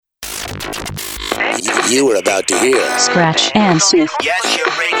You are about to hear Scratch and Sniff. Yes, your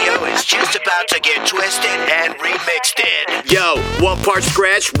radio is just about to get twisted and remixed in. Yo, one part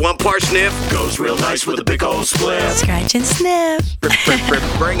scratch, one part sniff. Goes real nice with a big old split. Scratch and Sniff.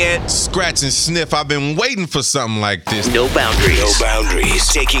 Bring it. Scratch and Sniff. I've been waiting for something like this. No boundaries. No boundaries.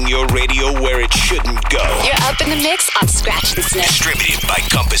 Taking your radio where it shouldn't go. You're up in the mix on Scratch and Sniff. Distributed by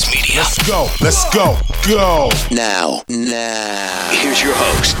Compass Media. Let's go. Let's go. Go. Now. Here's your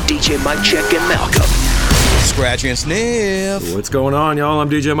host, DJ Mike Check and Malcolm. Scratch and Sniff. What's going on, y'all? I'm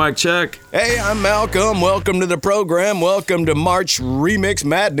DJ Mike Check. Hey, I'm Malcolm. Welcome to the program. Welcome to March Remix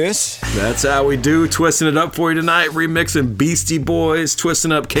Madness. That's how we do. Twisting it up for you tonight. Remixing Beastie Boys,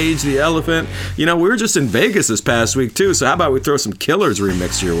 twisting up Cage the Elephant. You know, we were just in Vegas this past week, too, so how about we throw some Killers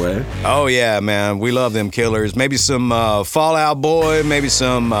remix your way? Oh, yeah, man. We love them Killers. Maybe some Fall Out Boy, maybe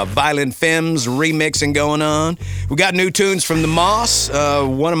some Violent Femmes remixing going on. We got new tunes from the Moss.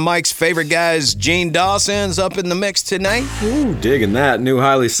 One of Mike's favorite guys, Gene Dawson's up in the mix tonight. Ooh, digging that. New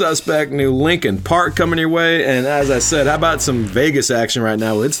Highly Suspect, new Linkin Park coming your way. And as I said, how about some Vegas action right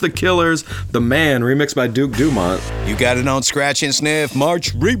now? It's the Killers, The Man, remixed by Duke Dumont. You got it on Scratch and Sniff,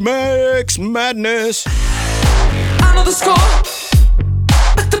 March Remix Madness. I know the score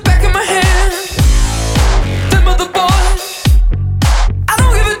at the back of my hand. Them other boys, I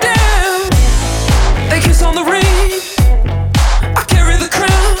don't give a damn. They kiss on the ring, I carry the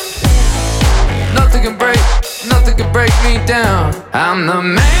crown. Nothing can break me down. I'm the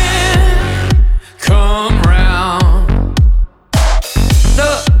man, come round.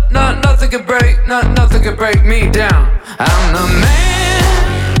 Nothing can break me down. I'm the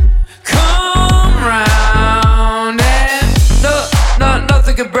man, come round.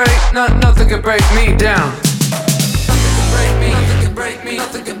 And nothing can break me down. Nothing can break me,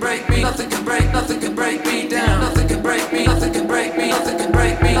 nothing can break me, nothing can break me, nothing can break me down. Nothing can break me, nothing can break me, nothing can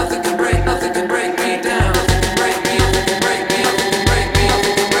break me, nothing can break me down. Nothing can break me, nothing can break me, nothing can break me, nothing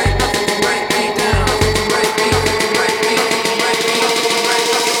can break me,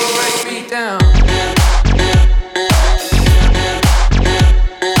 nothing can break me down. Nothing can break me,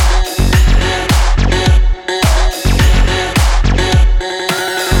 nothing can break me, nothing can break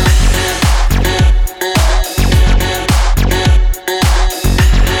me, nothing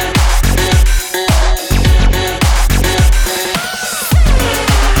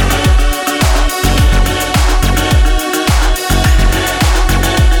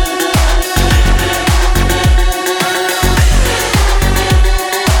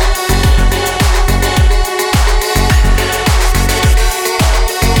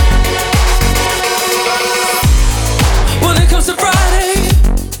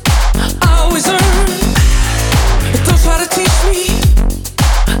break me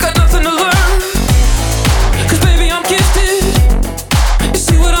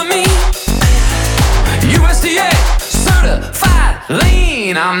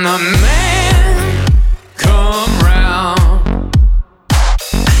I'm the man, come round.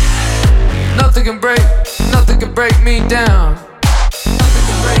 Nothing can break me down. Nothing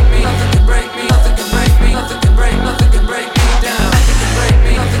can break me, nothing can break me, nothing can break me, nothing can break me down. Nothing can break me, nothing can break me, nothing can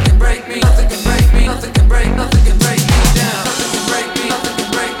break me, nothing can break me down. Nothing can break me, nothing can break me, nothing can break me, nothing can break me down. Nothing can break me, nothing can break me, nothing can break me, nothing can break me down. Nothing can break me,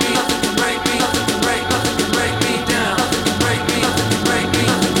 nothing can break me, nothing can break me,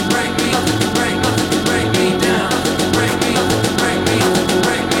 nothing can break me down. Nothing can break me, nothing can break me,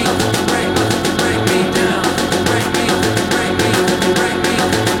 nothing can break me, nothing can break me down. Nothing can break me, nothing can break me,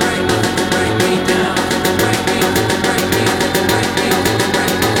 nothing can break me, nothing can break me down.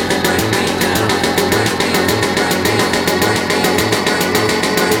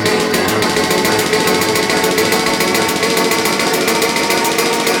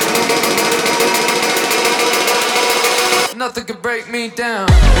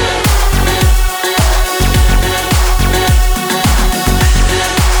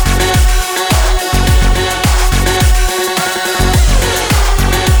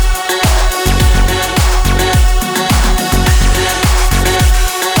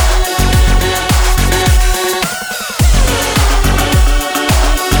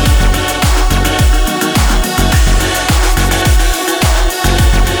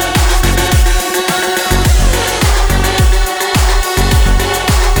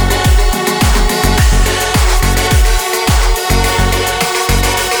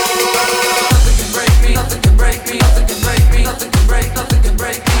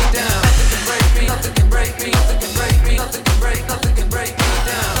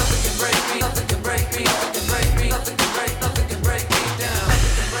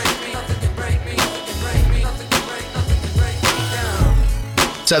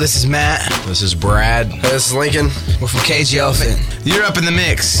 So this is Matt. This is Brad. This is Lincoln. We're from KG Elephant. You're up in the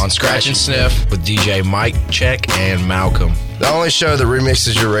mix On Scratch and Sniff with DJ Mike, Check, and Malcolm. The only show that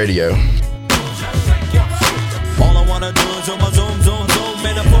remixes your radio. All I wanna do is zoom, zoom, zoom, zoom,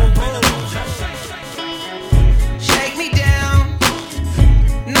 and a boom, boom. Shake me down.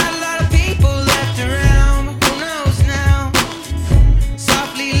 Not a lot of people left around. Who knows now?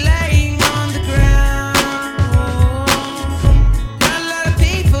 Softly laying on the ground. Not a lot of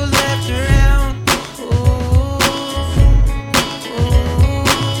people left around.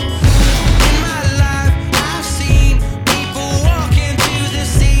 In my life, I've seen people walk into the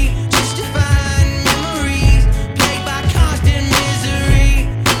sea just to find memories plagued by constant misery.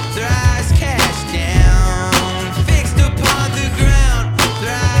 Their eyes cast down, fixed upon the ground.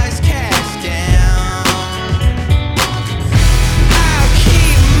 Their eyes cast down. I'll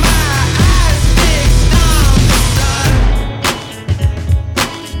keep my eyes fixed on the sun.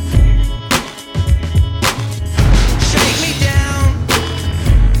 Shake me down,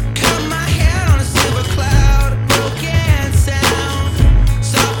 cut my hair on a silver cloud, broken sound,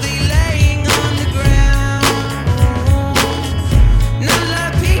 softly laying on the ground. Not a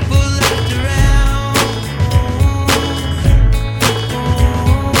lot of people left around.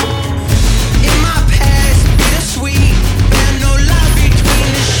 In my past, bittersweet, found no love between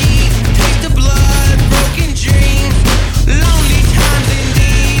the sheets. Taste of blood, broken dreams, lonely times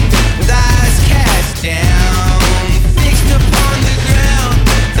indeed. With eyes cast down, fixed upon the ground.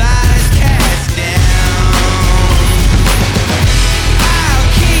 With eyes cast down. I'll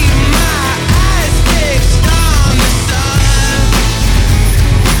keep my eyes fixed on the sun.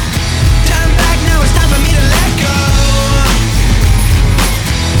 Turn back now, it's time for me to let go.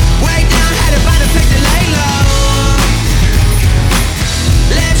 Way down, had to find a place to lay low.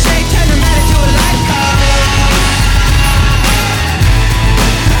 Left shake, turn the matter to a light pole.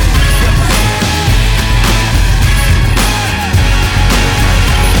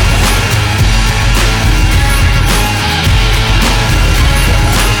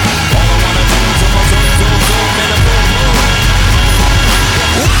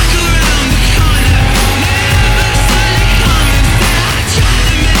 Walk around the corner, never saw it coming. Said I tried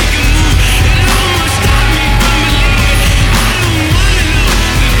to make a move, it almost stopped me from believing. I don't wanna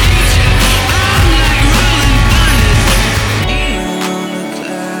know the future. I'm like rolling thunders. Even on a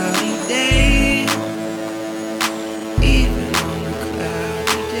cloudy day, even on a cloudy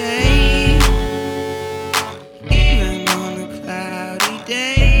day, even on a cloudy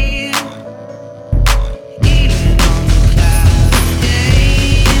day, even on a cloudy day.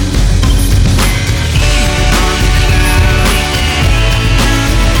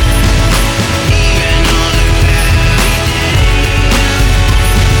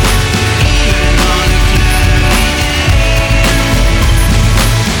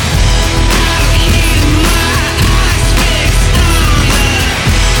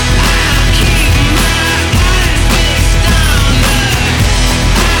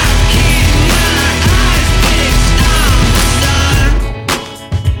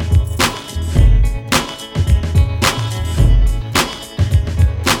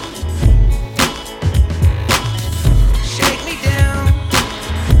 Shake me down.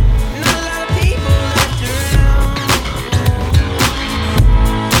 Not a lot of people left around.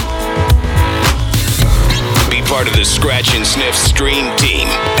 Be part of the Scratch and Sniff stream team.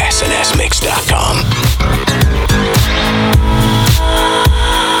 SNSMix.com.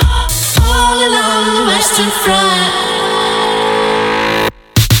 All along the Western Front,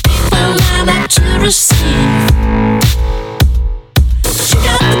 people line up to receive. She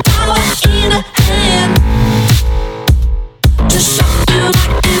got the power in her hand to shock you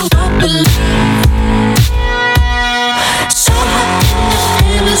like you won't believe. So hot in the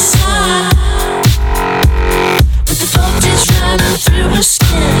Amazon, with the voltage running through her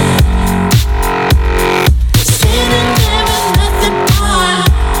skin. Standing there with nothing on.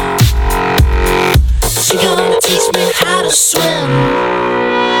 She gonna teach me how to swim.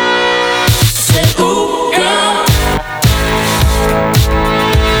 Said, ooh, girl,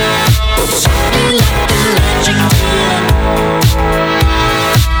 shock me like electric eel.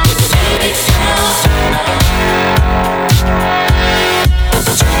 Baby girl,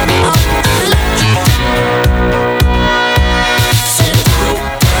 turn me on the electric eel. Said, ooh,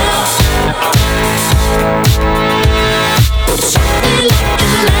 girl, shock me like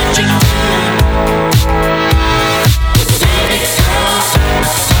electric eel. Baby girl,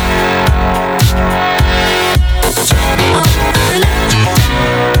 turn me on the electric eel.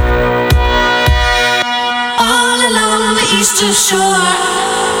 All along the eastern shore,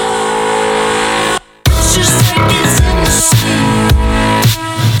 just seconds in the sea.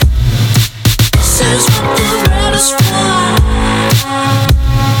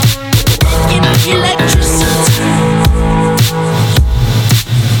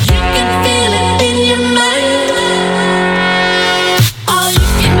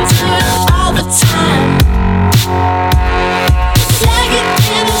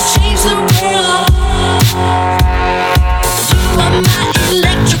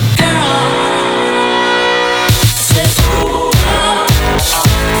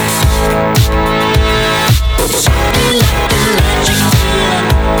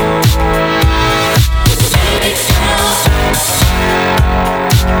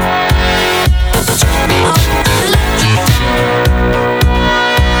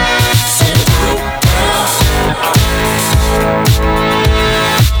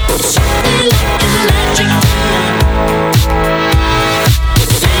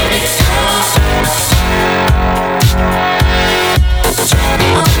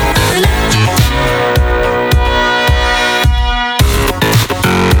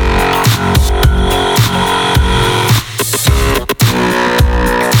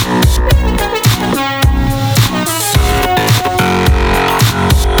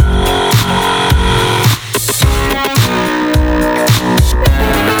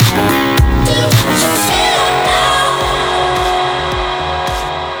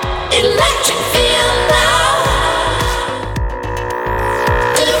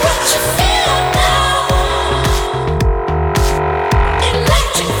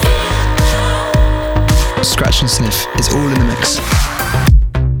 Scratch and Sniff is all in the mix.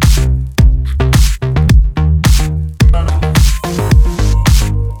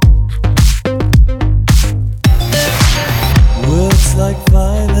 Words like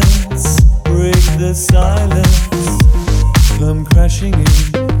violence break the silence, come crashing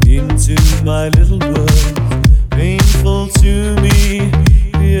into my little world. Painful to me,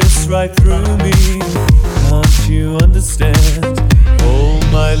 pierce right through me. Can't you understand? Oh,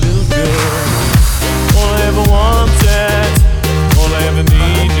 my little girl. All I ever wanted, all I ever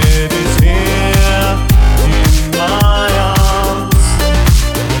needed is here in my arms.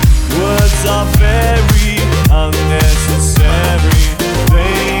 Words are very unnecessary,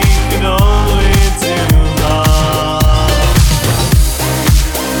 they can only do harm.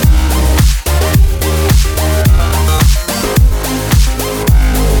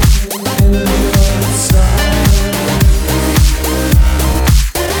 In your silence,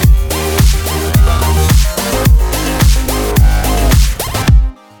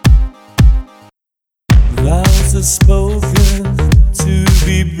 vows are spoken to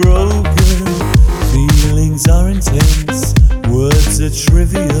be broken. Feelings are intense, words are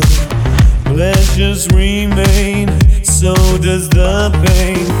trivial. Pleasures remain, so does the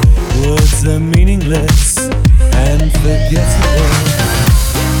pain. Words are meaningless and forgettable.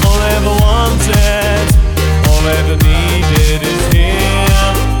 All I ever wanted, all I ever needed is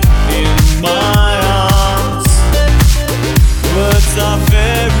here in my arms. Words are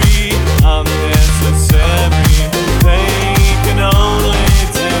very unnecessary, they can only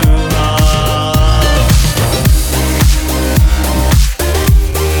do harm.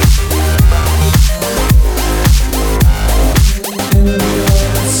 In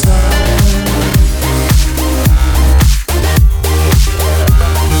your silence,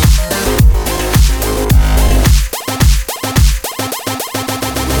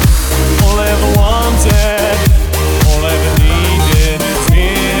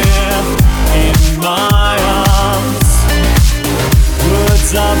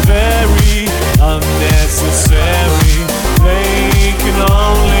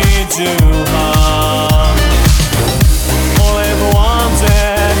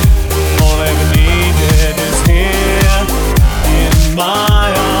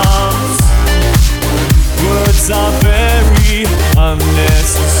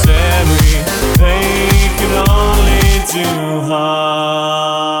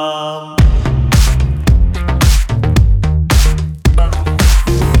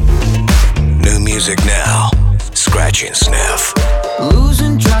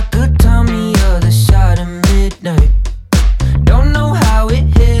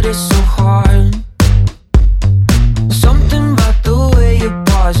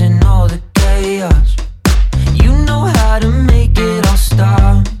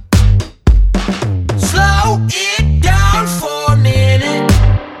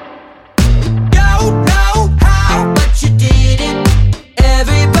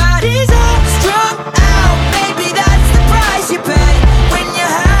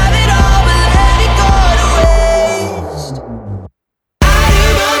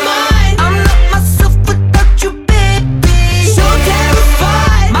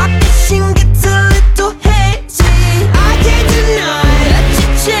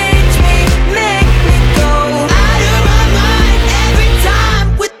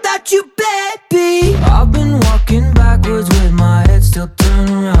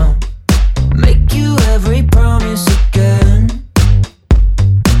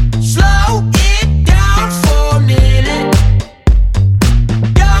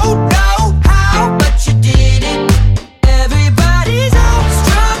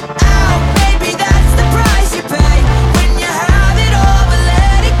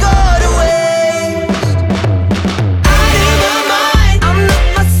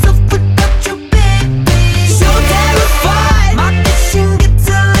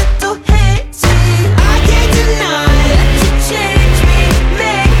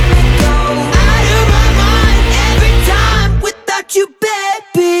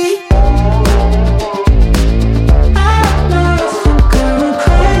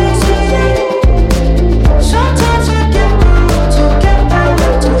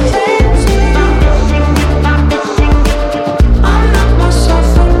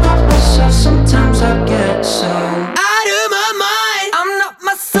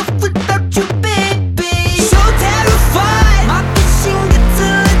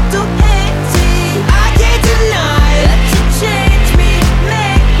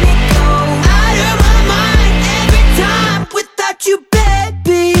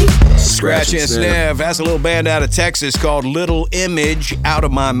 Scratch and Sniff. That's a little band out of Texas called Little Image, Out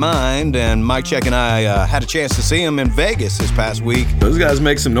of My Mind. And Mike Check and I had a chance to see them in Vegas this past week. Those guys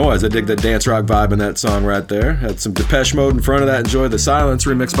make some noise. I dig that dance rock vibe in that song right there. Had some Depeche Mode in front of that. Enjoy the Silence,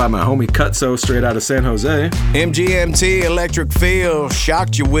 remixed by my homie Cutso, straight out of San Jose. MGMT, Electric Feel,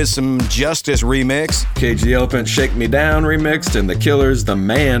 shocked you with some Justice remix. Cage the Elephant, Shake Me Down remixed. And The Killers, The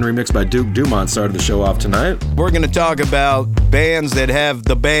Man, remixed by Duke Dumont, started the show off tonight. We're going to talk about bands that have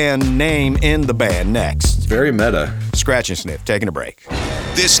the band name in the band next. Very meta. Scratch and Sniff, taking a break.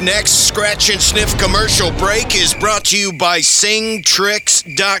 This next Scratch and Sniff commercial break is brought to you by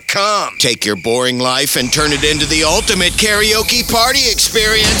SingTricks.com. Take your boring life and turn it into the ultimate karaoke party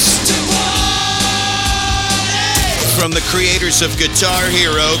experience. From the creators of Guitar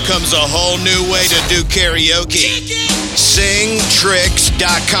Hero comes a whole new way to do karaoke.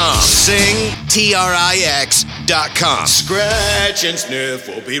 SingTricks.com. SingTricks.com. Scratch and Sniff.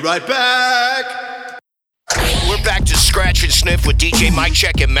 We'll be right back. We're back to Scratch and Sniff with DJ Mike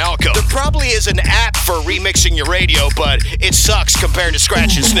Check and Malcolm. There probably is an app for remixing your radio, but it sucks compared to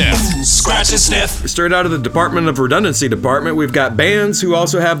Scratch and Sniff. Scratch and Sniff. Straight out of the Department of Redundancy department, we've got bands who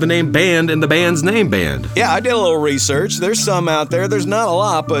also have the name band in the band's name band. Yeah, I did a little research. There's some out there. There's not a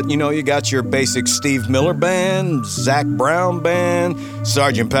lot, but you got your basic Steve Miller Band, Zach Brown Band,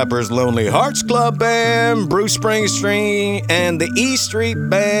 Sgt. Pepper's Lonely Hearts Club Band, Bruce Springsteen and the E Street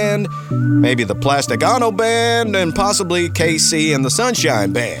Band, maybe the Plastic Ono Band, and possibly KC and the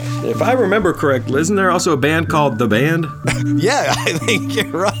Sunshine Band. If I remember correctly, isn't there also a band called The Band? Yeah, I think you're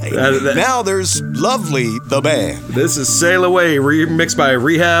right. Now there's Lovely The Band. This is Sail Away, remixed by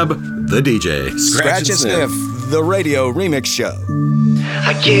Rehab, the DJ. Scratch and Sniff, the radio remix show.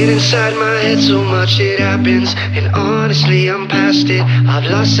 I get inside my head so much it happens, and honestly I'm past it. I've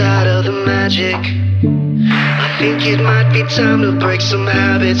lost sight of the magic. I think it might be time to break some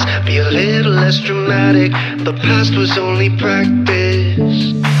habits, be a little less dramatic. The past was only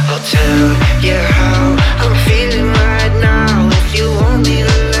practice. I'll tell you how I'm feeling right now. If you want me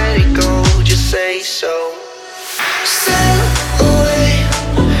to let it go, just say so. Sail away.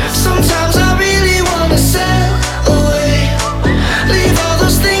 Sometimes I really wanna sail away. Leave all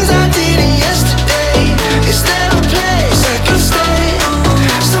those things I did yesterday. Is there a place I can stay?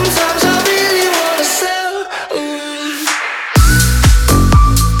 Sometimes I really wanna sail away.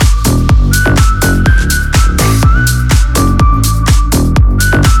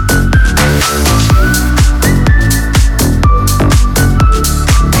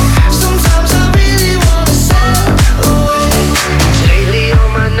 Sometimes I really wanna sail away. Lately all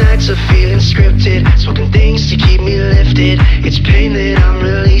my nights are feeling scripted, smoking things to keep me lifted. It's pain that I'm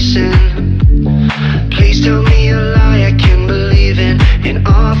releasing. Please tell me a lie I can believe in, and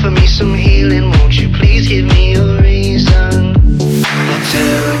offer me some healing. Won't you please give me a reason? I'll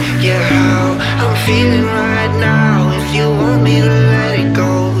tell you how I'm feeling right now. If you want me to let it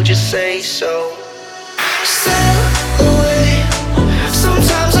go, just say so. Sail away.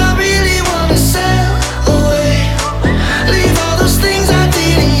 Sometimes I really wanna sail away. Leave all those things I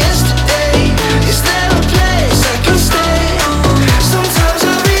did yesterday. Is there a place I can stay? Sometimes I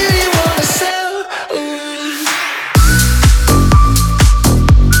really wanna sail away.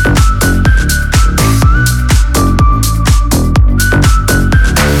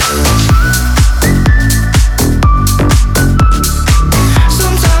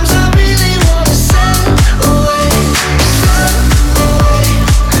 Sometimes I really wanna sail away. Sail away.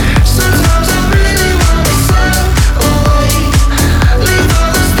 Sometimes I really wanna sail away. Leave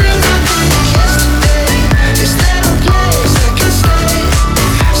all those things I did yesterday. Is there a place I can stay?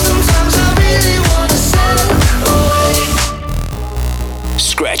 Sometimes I really wanna sail away.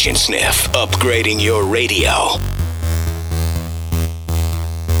 Scratch and Sniff, upgrading your radio.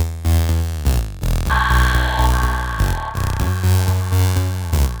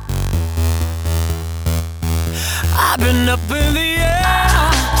 I've been up in the air,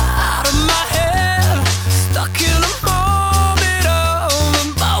 out of my head, stuck in a moment of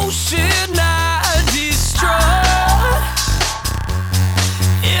emotion I destroy.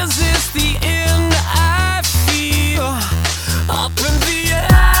 Is this the end I feel? Up in the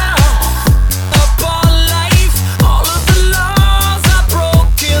air, up on life, all of the laws I've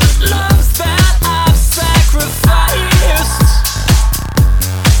broken, loves that I've sacrificed.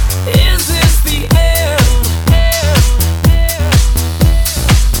 Is this the end?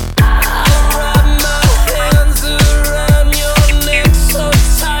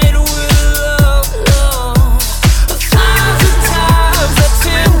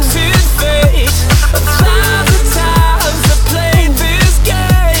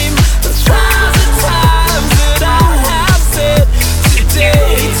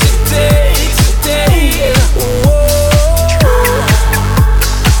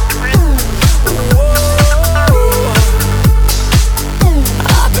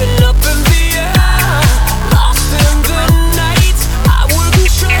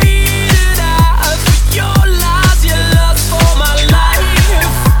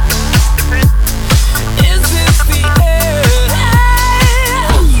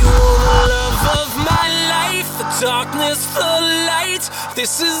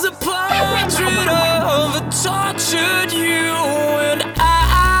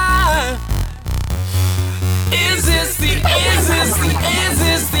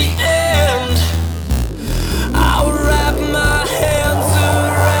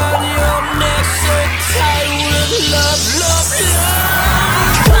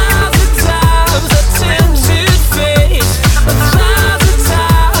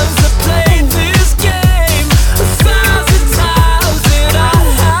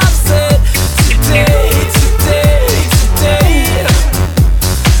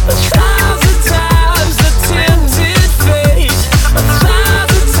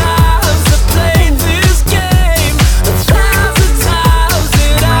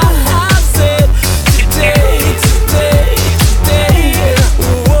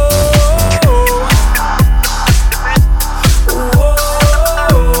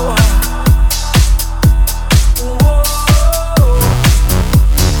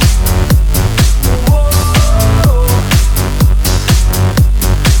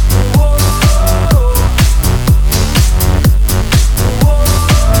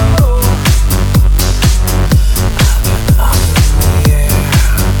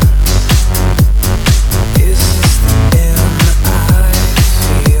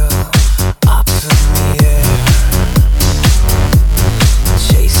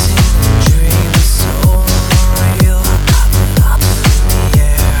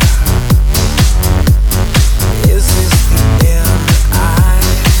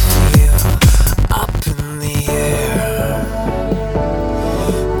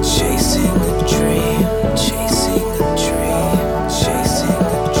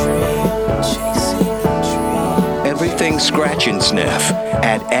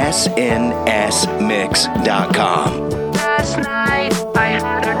 at snsmix.com. Last night I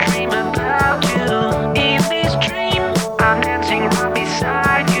had a dream about you. In this dream I'm dancing right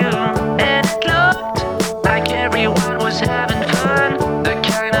beside you, and it looked like everyone was having fun. The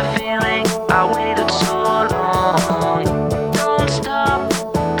kind of feeling I waited so long. Don't stop,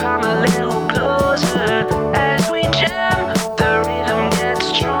 come a little closer. As we jam, the rhythm gets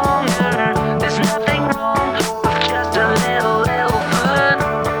stronger. There's nothing wrong with just a little fun.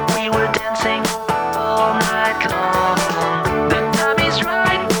 We were dancing all night long. The time is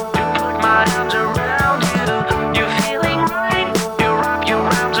right to put my arms around you. You're feeling right, you wrap your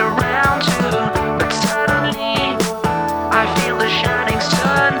arms around you. But suddenly I feel the shining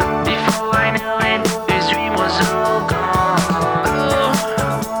sun. Before I knew it, this dream was all gone. Ooh,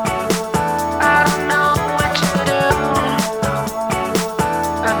 I don't know what to do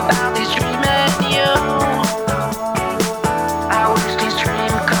about this dream and you. I wish this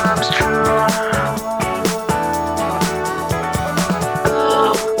dream comes true.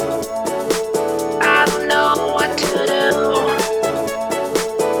 Ooh, I don't know what to do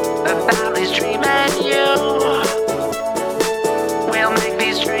about this dream and you. We'll make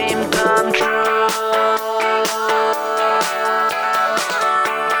this dream come true.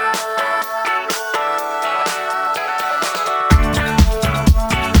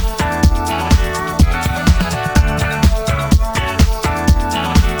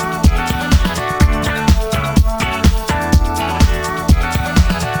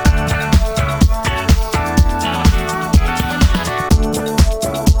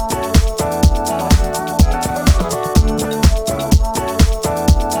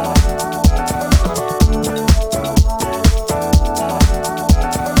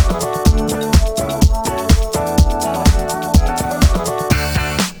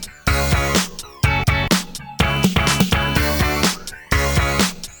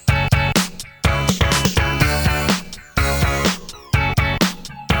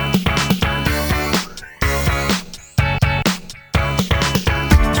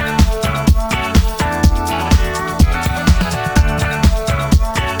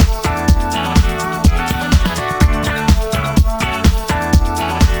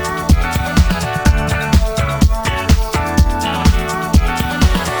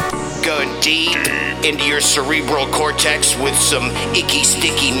 Going deep into your cerebral cortex with some icky,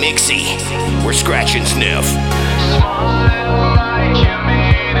 sticky mixy. We're Scratch and Sniff.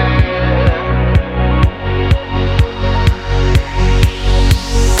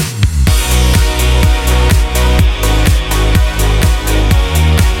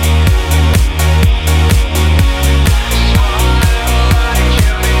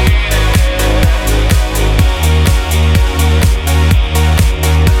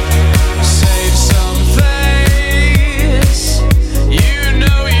 Save some face. You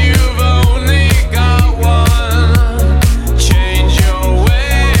know you've only got one.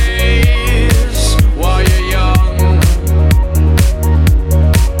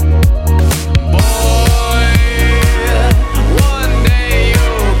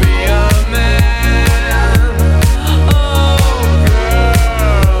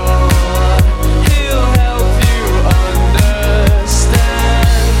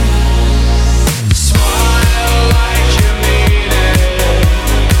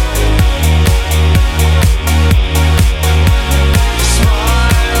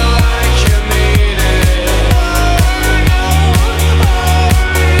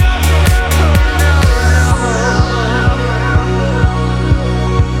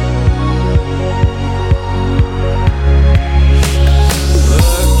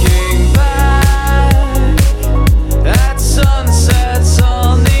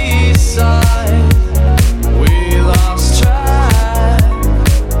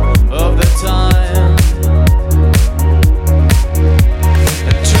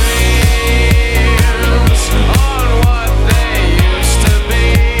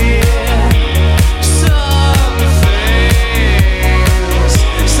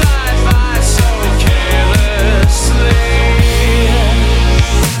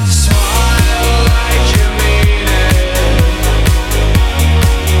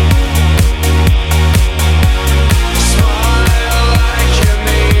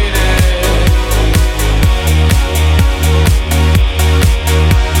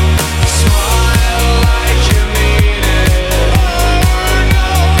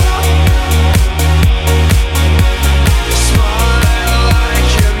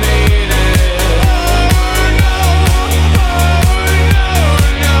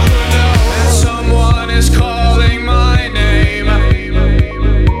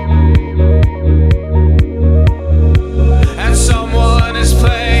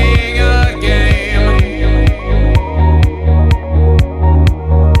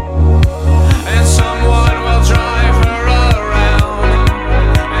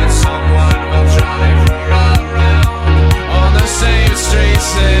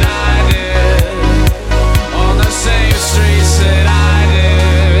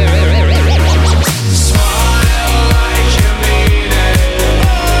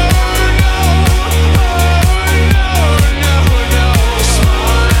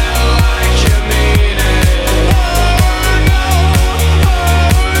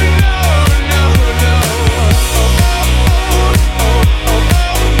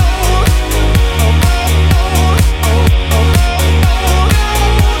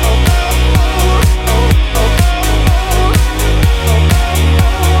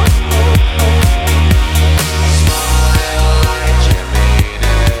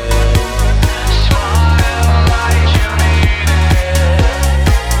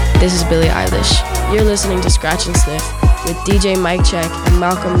 This is Billie Eilish. You're listening to Scratch and Sniff with DJ Mike Check and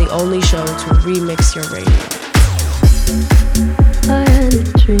Malcolm, the only show to remix your radio. I had a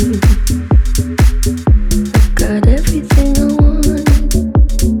dream. I got everything I wanted.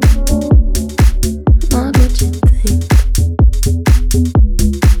 Not what you think.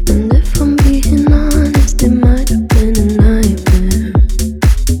 And if I'm being honest, it might have been a nightmare.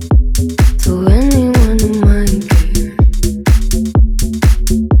 To anyone who might care.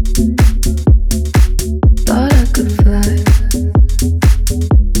 Thought I could fly.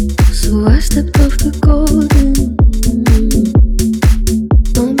 So I stepped off the golden.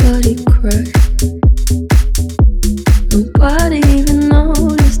 Nobody cried. Nobody even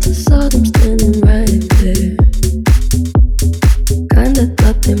noticed. I saw them standing right there. Kinda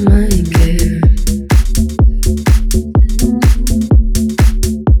thought they might care.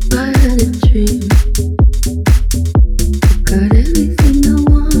 I had a dream. I got everything I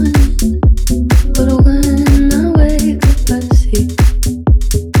wanted. But when I wake up, I see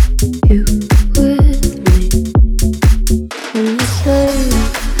you with me. And you say,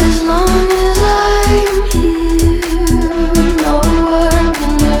 as long as I'm here, no one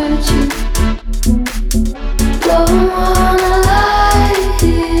can hurt you. Don't wanna lie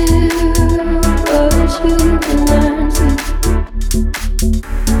here, but you can learn to.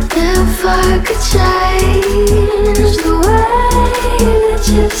 If I could change the way that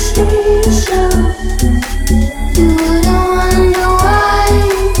you see yourself, you wouldn't wonder why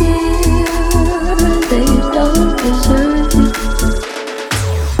they don't deserve you.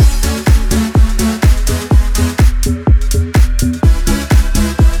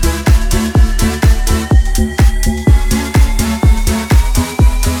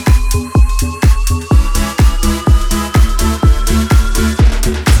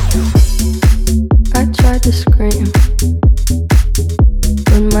 I tried to scream,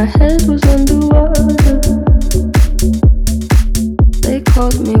 but my head was underwater. They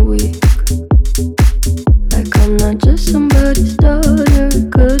called me weak, like I'm not just somebody's daughter.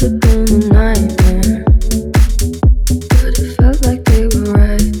 It could have been a nightmare, but it felt like they were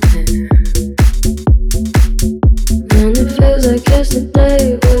right there. And it feels like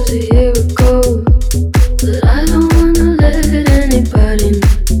yesterday was a year ago. But I don't wanna let anybody know,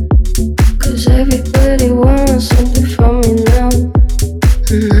 'cause everybody wants something from me now,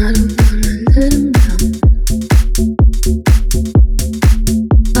 and I don't wanna let them down.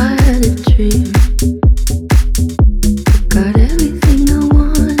 I had a dream. I got everything I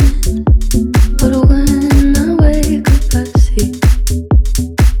wanted. But when I wake up, I see you.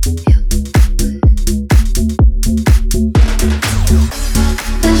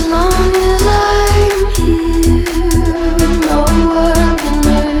 As long as I'm here, no one can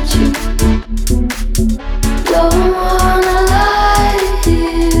hurt you. Don't wanna lie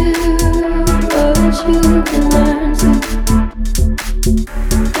here, but you can learn to.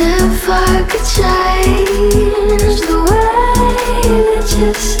 If I could change the way that you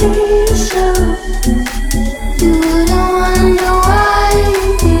see yourself, you wouldn't wonder why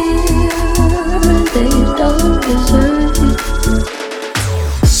they don't deserve you.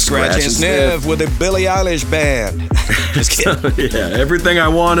 Scratch and Sniff with the Billie Eilish band. Just kidding. Yeah, everything I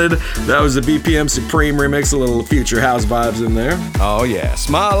wanted. That was the BPM Supreme remix, a little future house vibes in there. Oh yeah,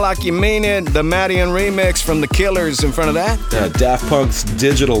 Smile Like You Mean It, the Madian remix from the Killers in front of that. Daft Punk's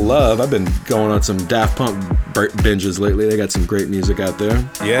Digital Love. I've been going on some Daft Punk binges lately. They got some great music out there.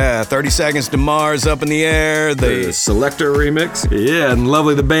 Yeah, 30 Seconds to Mars up in the air. The Selector remix. Yeah, and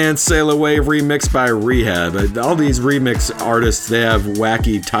lovely the band Sail Away remixed by Rehab. All these remix artists, they have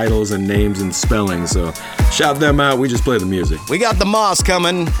wacky titles and names and spelling, so shout them out. We just play the music. We got the Moss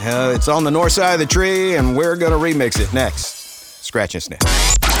coming. It's on the north side of the tree, and we're going to remix it next. Scratch and Sniff.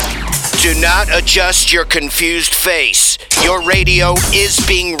 Do not adjust your confused face. Your radio is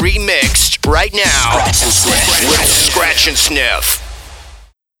being remixed right now. Scratch and Sniff. With Scratch and Sniff.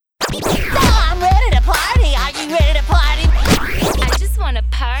 I'm ready to party. Are you ready to party? I just want to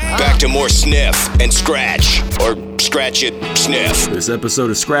party. Back to more Sniff and Scratch, or Scratch It, Sniff. This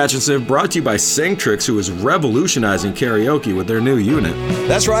episode of Scratch and Sniff brought to you by Singtrix, who is revolutionizing karaoke with their new unit.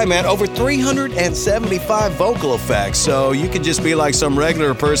 That's right, man. Over 375 vocal effects, so you could just be like some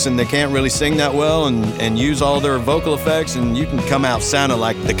regular person that can't really sing that well and use all their vocal effects, and you can come out sounding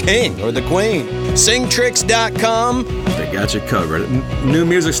like the king or the queen. Singtrix.com. They got you covered. New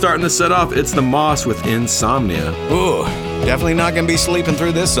music starting to set off. It's the Moss with Insomnia. Ooh, definitely not going to be sleeping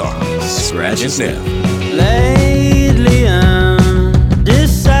through this song. Scratch and Sniff. Lately I'm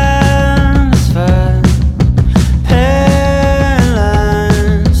dissatisfied, paralyzed.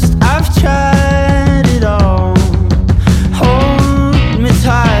 I've tried it all. Hold me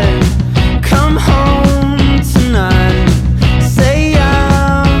tight.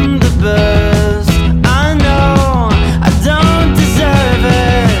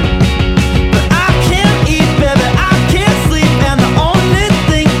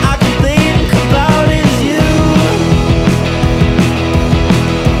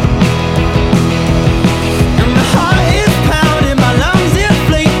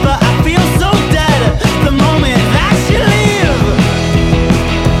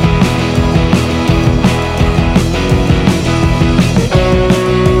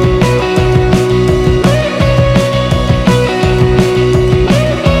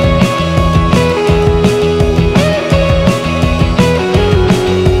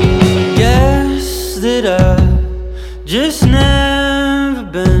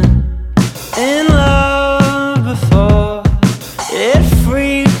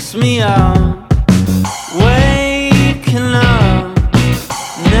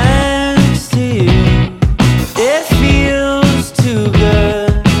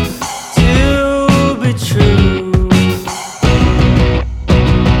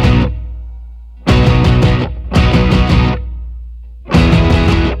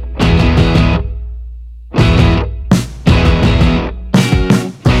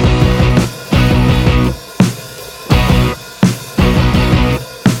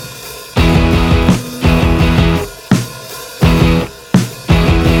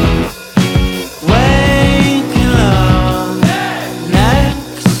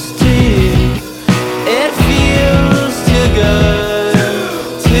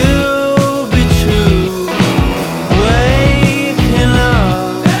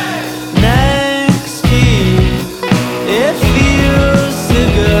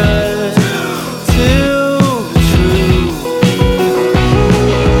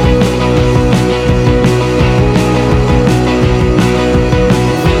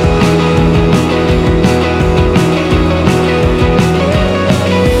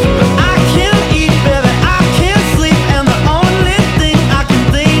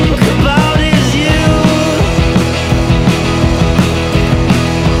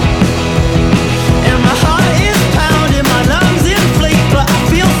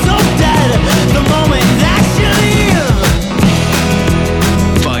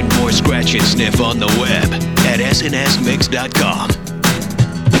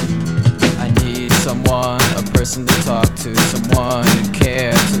 someone, a person to talk to, someone to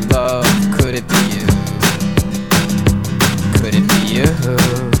care, to love. Could it be you? Could it be you?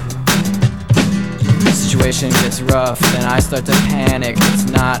 The situation gets rough, then I start to panic.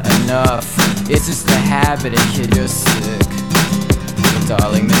 It's not enough, it's just a habit, and kid, you're sick. But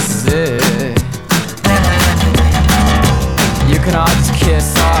darling, this is it. You can all just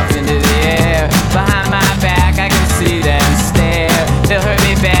kiss off into the air. Behind my back I can see them stare. They'll hurt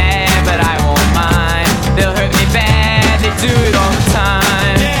me bad, but I won't mind. They'll hurt me bad, they do it all the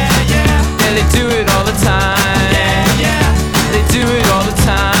time. Yeah, they do it all the time. Yeah, they do it all the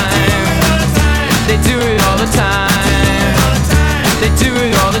time. They do it all the time. They do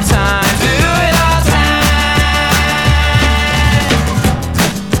it all the time. Do it all the time.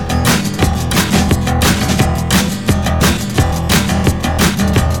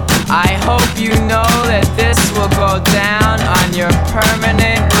 I hope you know that this will go down on your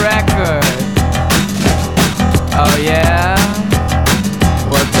permanent record. Oh yeah?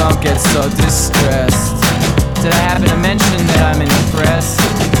 Well, don't get so distressed. Did I happen to mention that I'm impressed?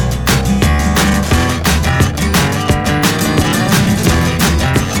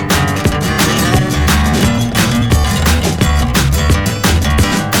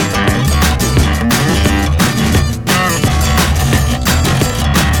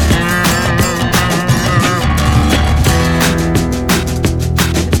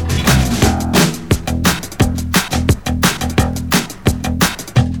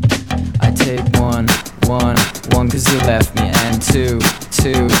 One, cause you left me, and two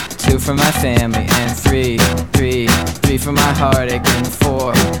for my family, and three for my heartache, and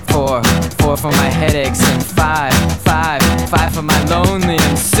four for my headaches, and five for my lonely,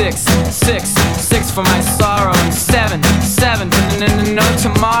 and six for my sorrow, and seven for no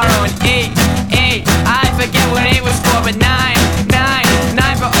tomorrow, and eight, I forget what 8 was for, but nine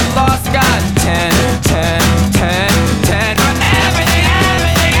for a lost God, 10 for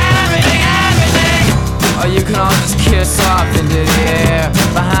everything. Or you can all just kiss off into the air.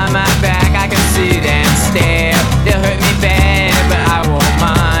 Behind my back I can see them stare. They'll hurt me bad, but I won't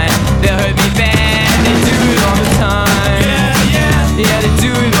mind. They'll hurt me bad, they do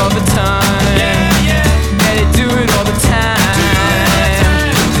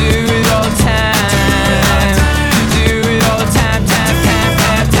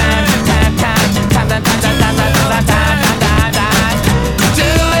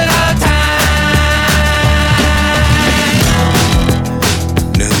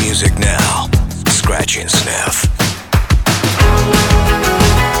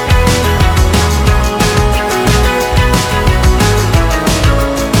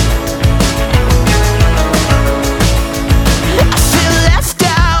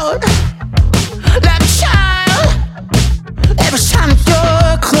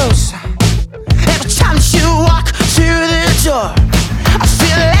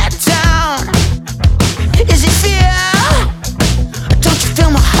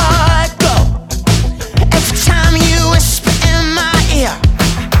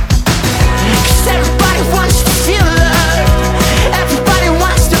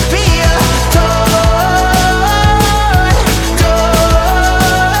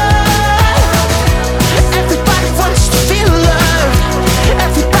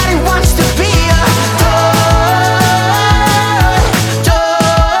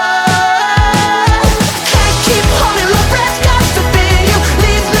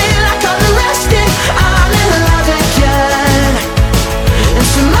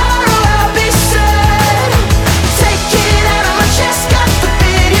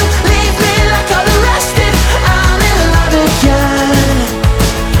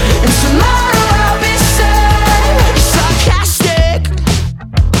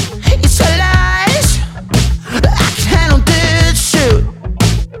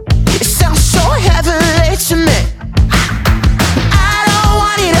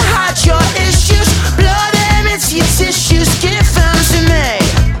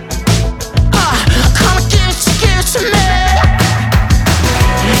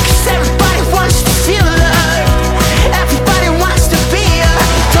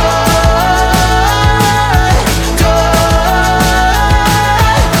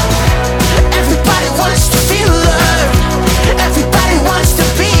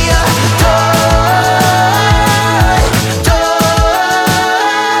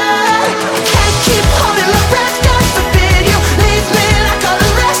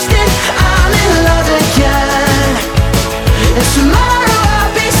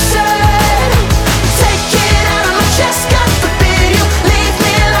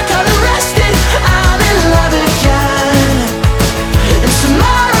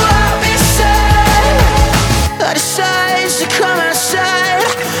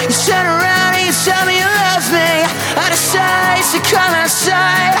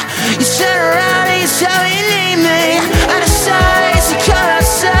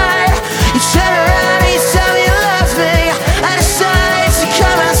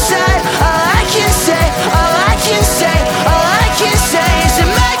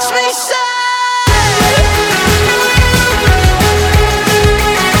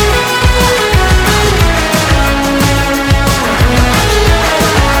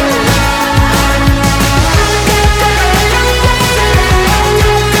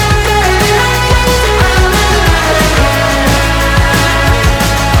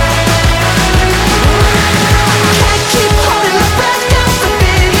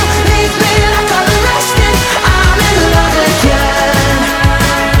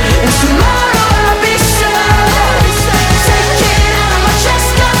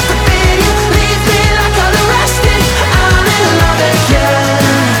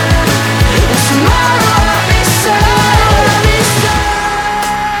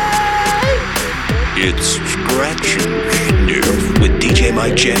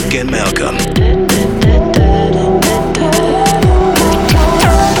Mike Check and Malcolm.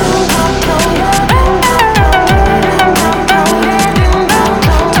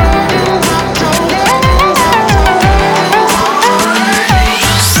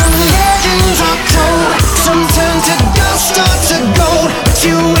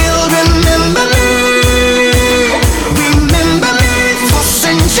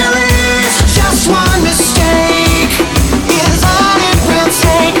 Just one mistake is all it will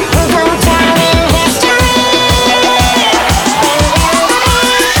take. Go down.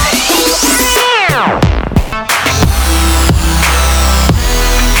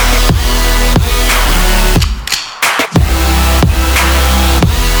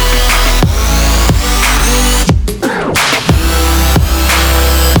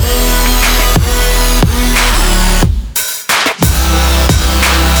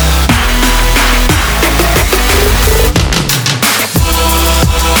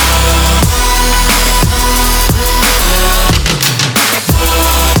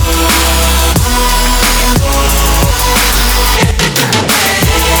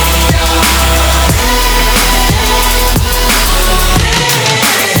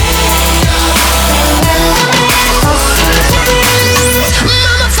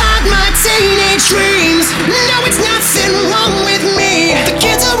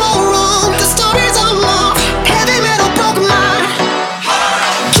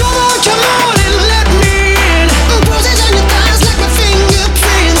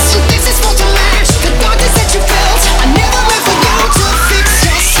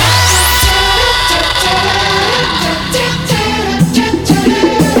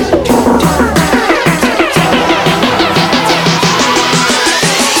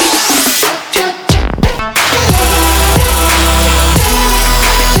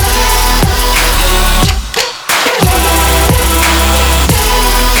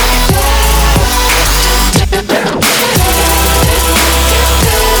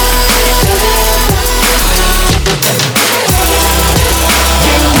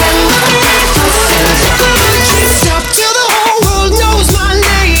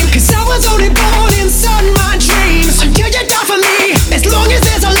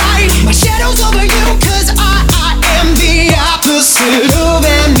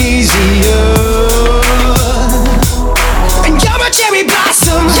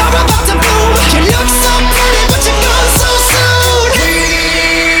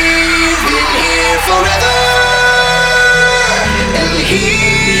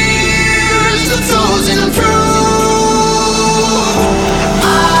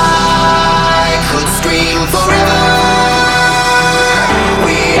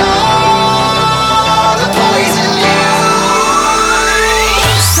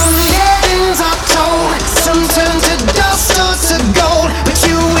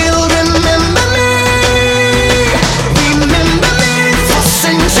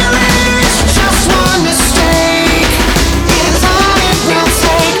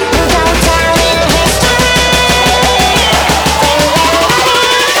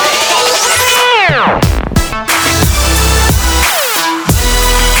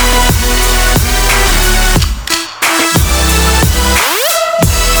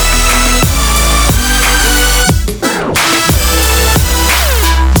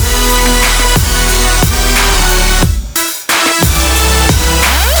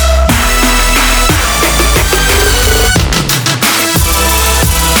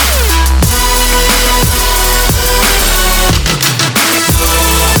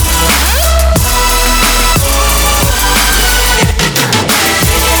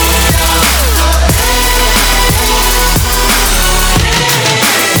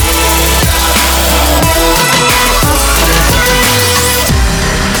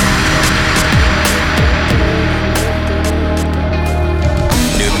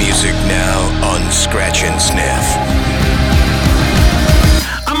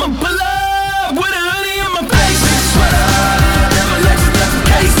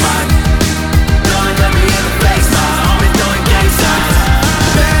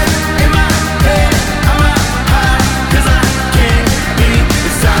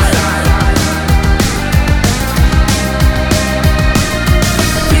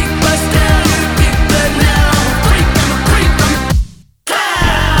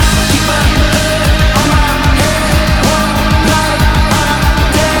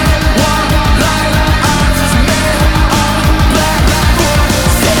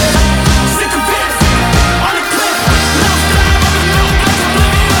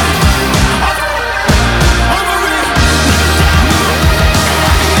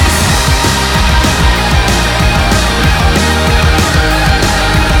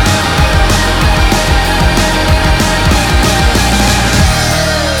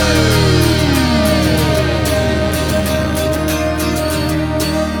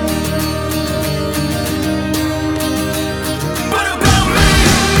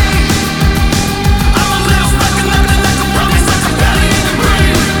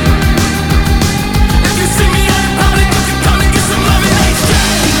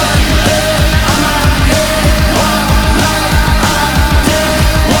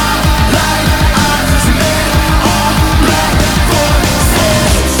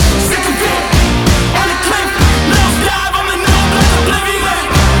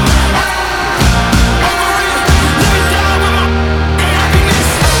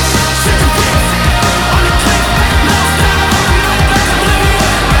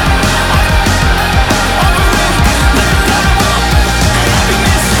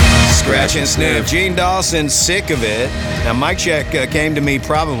 Scratch and Sniff. Gene Dawson, Sick of It. Now, Mike Check came to me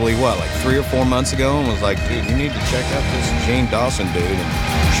probably, like 3 or 4 months ago and was like, dude, you need to check out this Gene Dawson dude.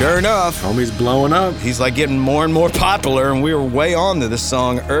 And sure enough, homie's blowing up. He's like getting more and more popular, and we were way on to this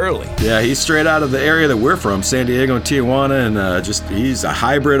song early. Yeah, he's straight out of the area that we're from, San Diego and Tijuana, and he's a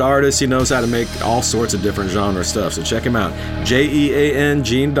hybrid artist. He knows how to make all sorts of different genre stuff, so check him out. Jean,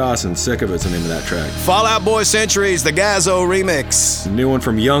 Gene Dawson, Sick of It's the name of that track. Fallout Boy Centuries, the Gazzo remix. New one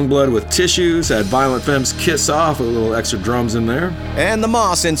from Youngblood with Tissues, had Violent Femmes Kiss Off with a little extra drums in there. And the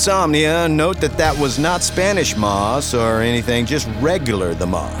Moss, Insomnia. Note that was not Spanish Moss or anything, just regular the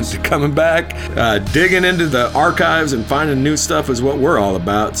Moss. Coming back, digging into the archives and finding new stuff is what we're all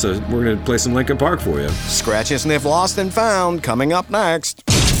about, so we're going to play some Linkin Park for you. Scratch and Sniff Lost and Found, coming up next.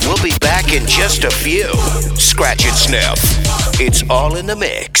 We'll be back in just a few. Scratch and Sniff. It's all in the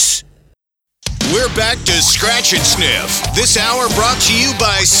mix. We're back to Scratch and Sniff. This hour brought to you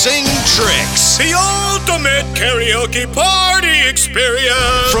by Sing Tricks, the ultimate karaoke party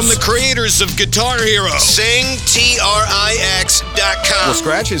experience. From the creators of Guitar Hero, singtrix.com. Well,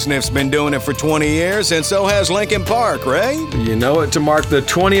 Scratch and Sniff's been doing it for 20 years, and so has Linkin Park, right? You know it. To mark the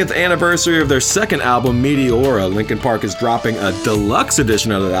 20th anniversary of their second album, Meteora, Linkin Park is dropping a deluxe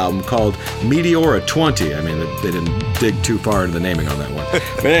edition of the album called Meteora 20. I mean, they didn't dig too far into the naming on that one.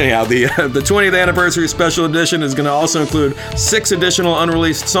 But anyhow, the 20th anniversary special edition is going to also include 6 additional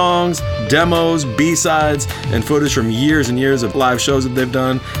unreleased songs, demos, B-sides, and footage from years and years of live shows that they've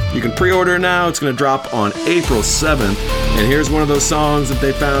done. You can pre-order now. It's going to drop on April 7th. And here's one of those songs that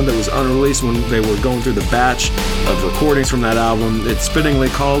they found that was unreleased when they were going through the batch of recordings from that album. It's fittingly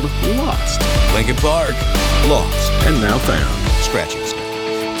called Lost. Linkin Park, Lost. And now found. Scratches.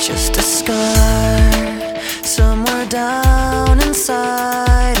 Just a scar somewhere down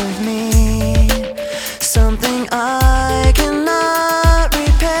inside of me, something I cannot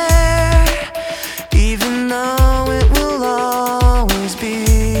repair, even though it will always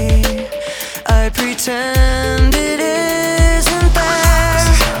be. I pretend it isn't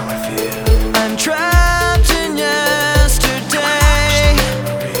there. I'm trapped in yesterday,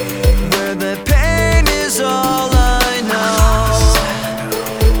 where the pain is all I know,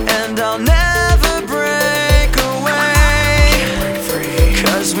 and I'll never break away,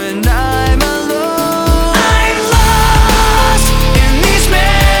 'cause when I'm alone, I'm lost in these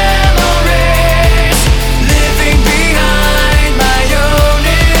memories, living behind my own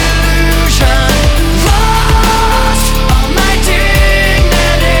illusion, lost all my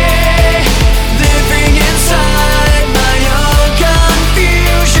dignity, living inside my own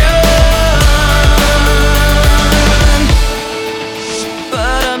confusion.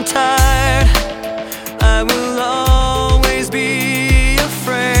 But I'm tired, I will always be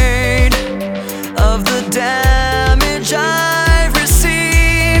afraid of the damage I've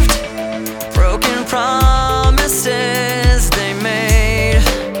received, broken promises they made,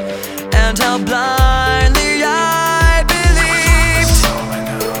 and how blindly I believed.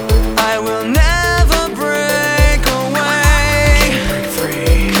 I will never break away,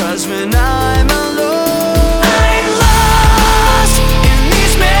 'cause when I'm alone, I'm lost in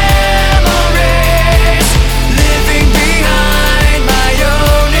these memories, living behind my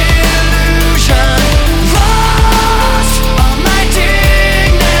own illusion, lost all my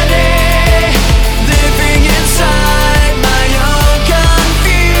dignity, living inside my own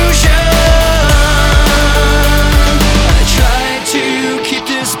confusion. I try to keep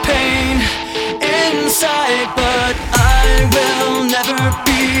this pain inside, but I will never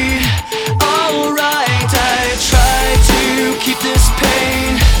be alright. I try to keep this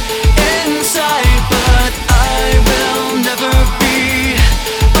pain inside, but I will never be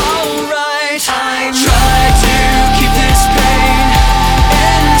alright. I try to keep this pain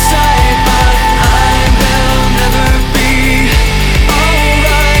inside, but I will never be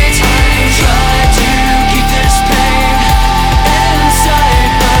alright. I try to keep this pain inside,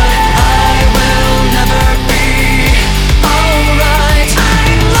 but I will never be alright.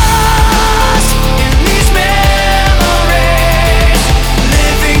 I'm lost in these memories,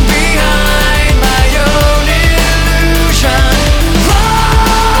 living behind my own illusion,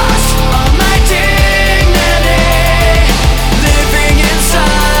 lost all my dignity, living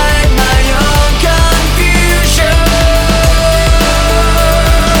inside my own confusion.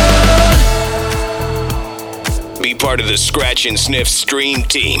 Be part of the Scratch and Sniff stream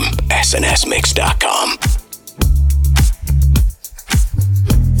team. SNSmix.com.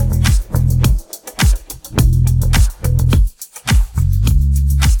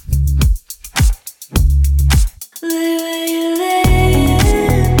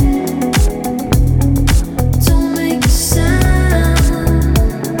 Don't make a sound.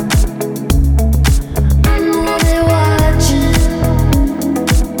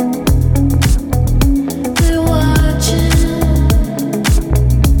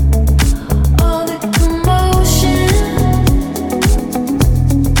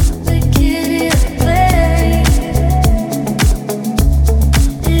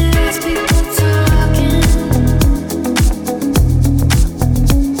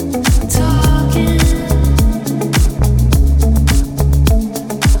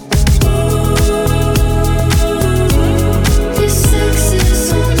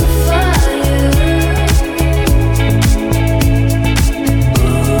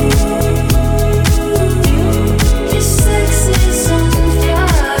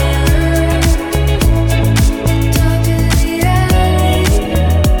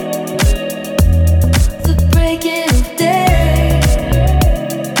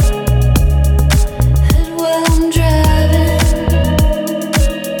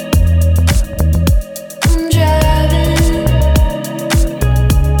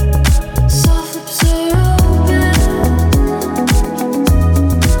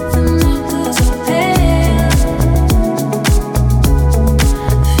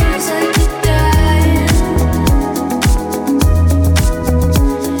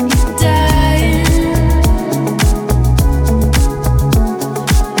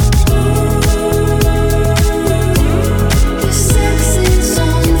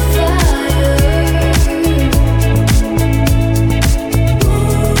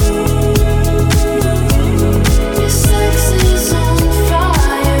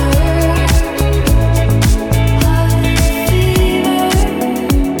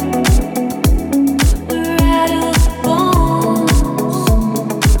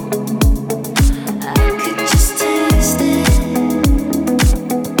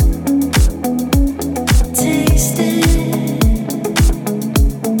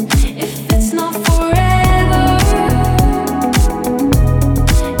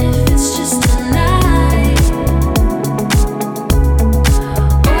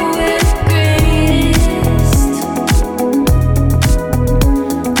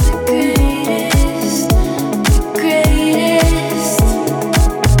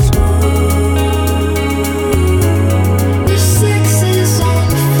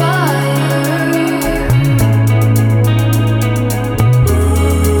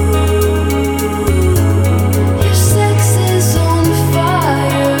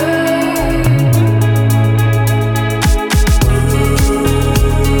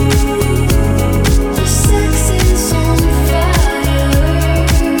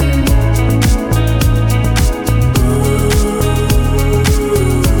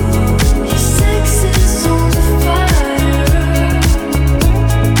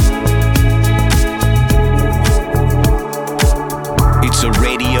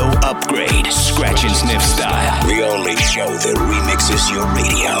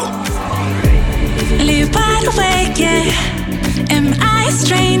 Radio. Live wide awake, yeah. Am I a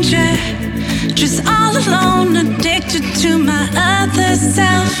stranger? Just all alone, addicted to my other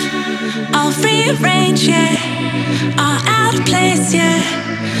self. I'll rearrange, yeah. All out of place, yeah.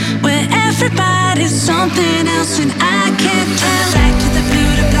 Where everybody's something else and I can't tell. Black to the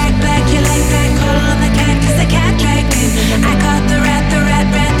blue to black, black. You like that? Call on the cat, cause the cat dragged in. I caught the rat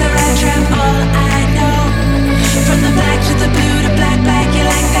trap. All I know. From the black to the blue to black, black. You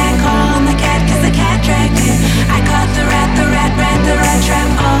like that? Call on the cat, cause the cat dragged in. I caught the rat trap.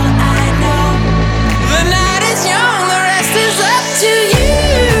 All I know. The night is young, the rest is up to you.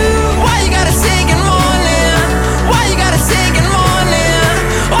 Why you gotta sing in morning? Why you gotta sing in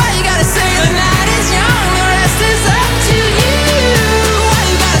morning? Why you gotta sing? The night is young, the rest is up to you. Why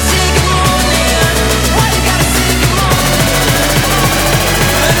you gotta sing in morning? Why you gotta sing in morning?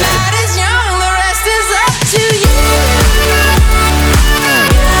 The night is young, the rest is up to you.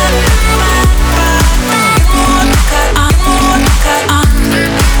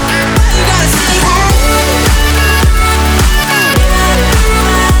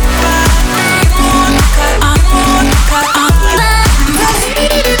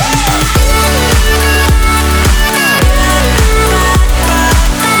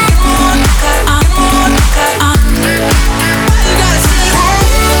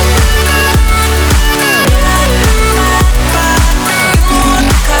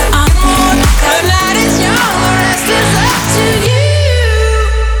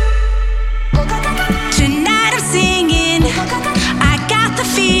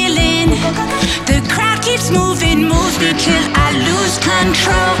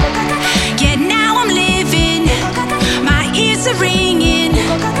 Control. Yeah, now I'm living. My ears are ringing.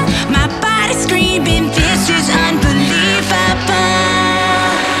 My body screaming. This is unbelievable.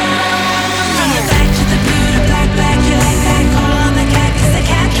 From the black to the blue to black, black. You like that? Call on the cat, cause the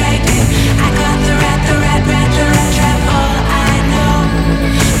cat dragged in. I got the rat trap. All I know.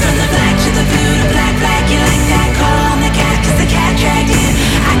 From the black to the blue to black, black. You like that? Call on the cat, cause the cat dragged in.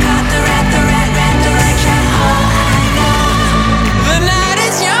 I got the rat trap. All I know. The night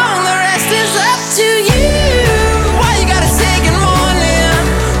is young, the rest is up to you. Why you gotta sing in morning?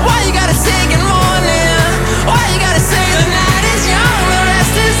 Why you gotta sing in morning? Why you gotta sing? The night is young, the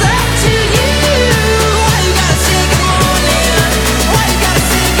rest is up to you. Why you gotta sing in morning? Why you gotta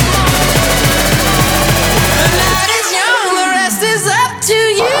sing in morning? The night is young, the rest is up to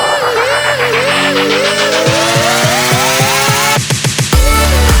you.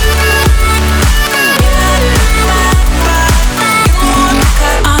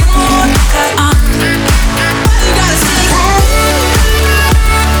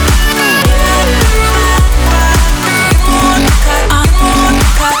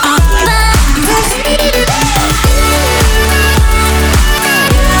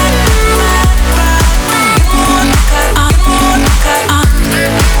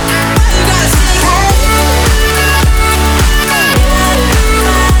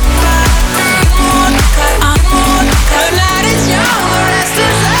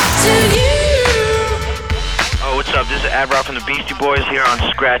 This is Ad-Rock from the Beastie Boys here on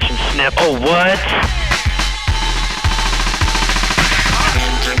Scratch and Sniff. Oh, what?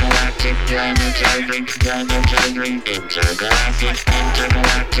 Intergalactic planetary, intergalactic,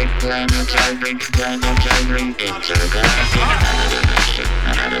 intergalactic, planetary, intergalactic,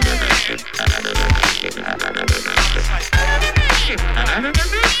 another dimension.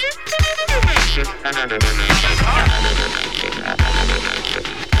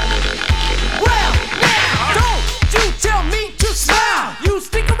 Well, now, don't you tell me to smile. You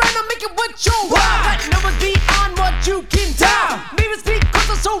speak around and make it what you want. Let numbers beyond what you can dial. Maybe it's because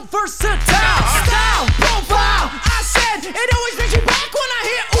I'm so versatile. Style, profile, I said it always brings you back when I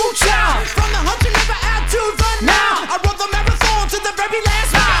hear ooh child. From the hunt you never add to the now. I run the marathon to the very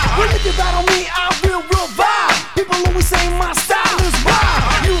last mile. When you battle me, I will revive. People always say my style is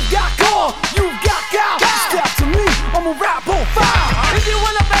wild. You've got core, you've got gal. Step to me, I'm a rap on fire. If you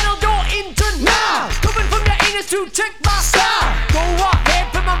wanna battle, don't enter now. Coming from your anus to check my style. Go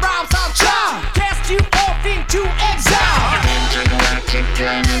ahead, put my rhymes on trial. Cast you off into exile. Intergalactic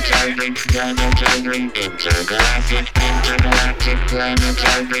planetary, intergalactic,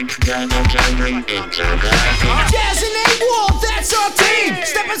 planetary, intergalactic. Jazz and A-Wall, that's our team.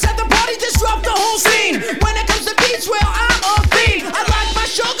 Step inside the party, disrupt the whole scene. When it comes to beats, well, I'm a fiend. I like my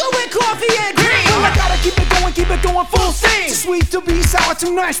sugar with coffee and cream. I gotta keep it going full steam. Too sweet to be sour,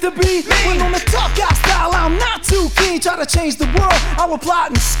 too nice to be me. When on the tough guy style, I'm not too keen. Try to change the world, I will plot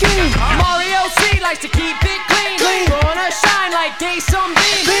and scheme. Mario C likes to keep it clean. Gonna shine like day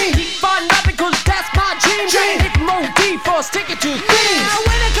sunbeam. Keep on rapping cause that's my dream. dream. Hit Mo D first, take it to green. Now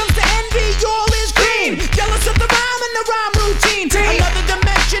when it comes to envy, all is green. Jealous of the rhyme and the rhyme routine. Another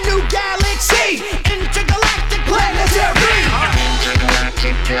dimension, new galaxy. Intergalactic planetary.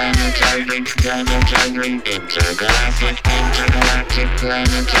 Intergalactic planetary, planetary, intergalactic, intergalactic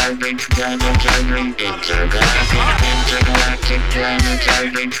planetary, planetary, intergalactic, intergalactic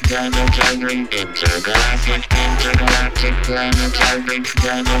planetary, planetary, intergalactic, intergalactic planetary,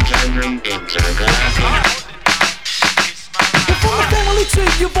 planetary, intergalactic. From the family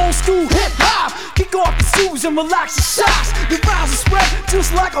tree of old school hip-hop, kick off your shoes and relax your socks. The rhymes will spread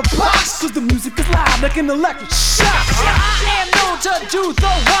just like a box, cause the music is loud like an electric shock. I am known to do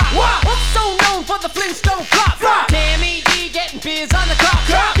the rock. I'm so known for the Flintstone flop. Tammy D getting beers on the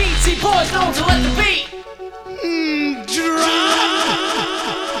clock. BT boys known to let the beat drop.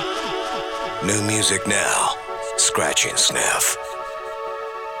 New music now. Scratch and Sniff.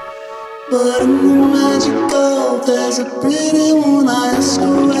 But in the magical, there's a pretty one. I ask her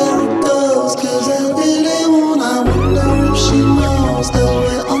where it goes, cause I really want. I wonder if she knows that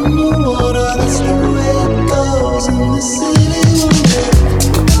we're underwater. That's the way it goes in the city one day.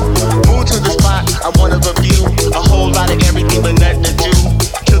 Move to the spot, I'm one of a few. A whole lot of everything but nothing to do.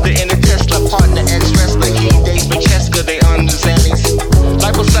 To the inner Tesla, partner, ex-wrestler. He dates Francesca, they understandings.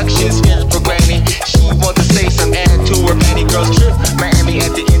 Liposuctions is for granny. She wants to say some add to her panty. Girls trip Miami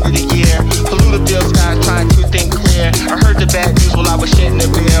at the end of the year. Polluted field skies trying to think clear. I heard the bad news while I was shedding a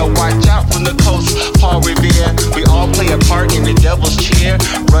beer. Watch out from the coast, Paul Revere. We all play a part in the devil's cheer.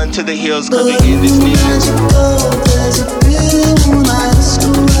 Run to the hills cause the end is near. There's a pretty one. I ask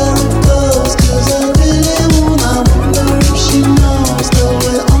her where it goes, cause I really want. I wonder if she knows that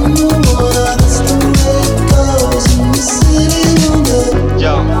we're underwater. That's the way it goes in the city one day.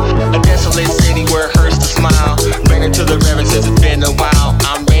 Yo, a desolate city where it hurts to smile. Ran into the river since it's been a while.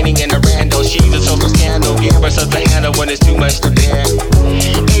 I'm raining in a rando, she's a social scandal. Give her such a handle when it's too much to bear.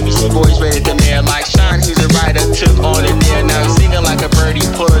 ABC boys ready to mayor like Sean, he's a writer, took on it there. Now he's singing like a birdie,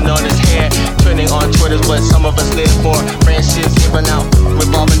 pulling on his hair. Trending on Twitter's what some of us live for. Francis giving out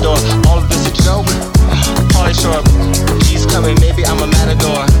revolving door. All of this a joke? Pauly Shore, he's coming, maybe I'm a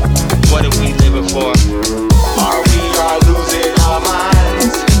matador. What are we living for? Are we all losing our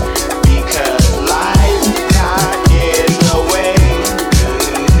minds? Because life got in the way.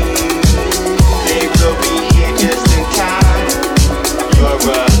 They will be here just in time. Your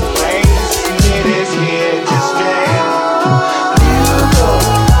replacement is here to stay. You go,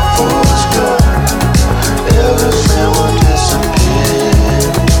 force go. Everything will disappear.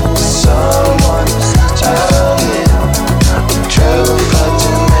 Someone's out here. Travel for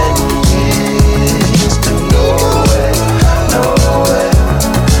too many years to nowhere, nowhere.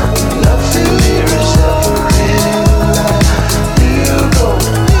 Nothing here is ever real. You go,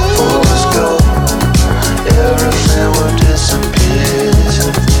 force go. Everything will disappear.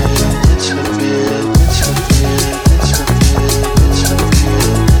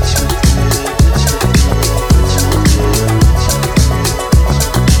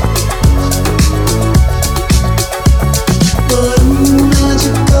 But in the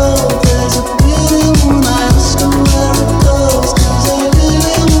magical, there's a pretty one. I ask her where it goes, cause I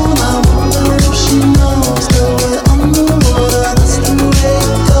really want. I wonder if she knows that we're underwater. That's the way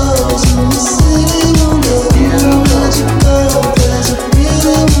it goes in the city one day. In the magical, there's a pretty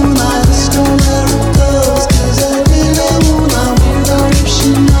one. I ask her where it goes, cause I really want. I wonder if she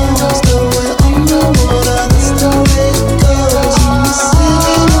knows that we're underwater. That's the way it goes in the city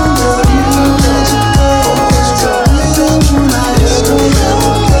one day. In the magical, there's a pretty one. I ask her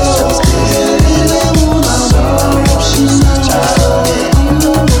where it goes, cause I really want. I wonder if she knows that we're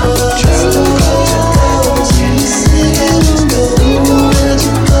underwater. That's the way it goes in the city one day. In the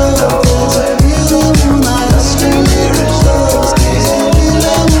magical, there's a pretty one. I ask her where it goes, cause I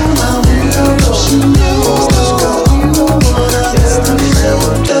really want. I wonder if she knows that we're underwater. That's the way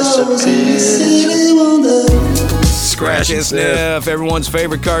it goes in the city one day. Scratch and Sniff, everyone's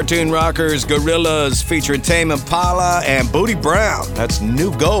favorite cartoon rockers, Gorillaz, featuring Tame Impala and Booty Brown. That's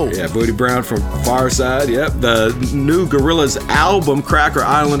New Gold. Yeah, Booty Brown from Far Side. Yep, the new Gorillaz album, Cracker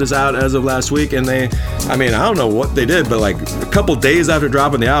Island, is out as of last week, and I don't know what they did, but like a couple days after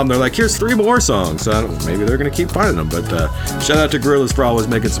dropping the album, they're like, here's 3 more songs. So maybe they're gonna keep finding them. But shout out to Gorillaz for always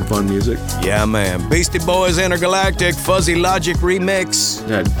making some fun music. Yeah, man. Beastie Boys Intergalactic, Fuzzy Logic remix.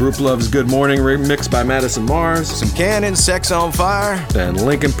 Yeah, Group Love's Good Morning remix by Madison Mars. Some Cannon, Sex on Fire. Then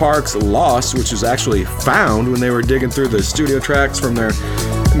Linkin Park's Lost, which was actually found when they were digging through the studio tracks from their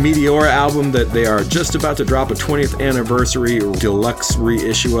Meteora album that they are just about to drop a 20th anniversary deluxe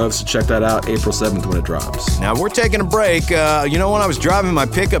reissue of, so check that out April 7th when it drops. Now, we're taking a break. You know, when I was driving my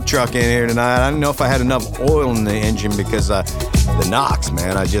pickup truck in here tonight, I didn't know if I had enough oil in the engine because the knocks,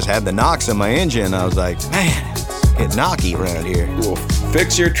 man. I just had the knocks in my engine. I was like, man, it's getting knocky around here. We'll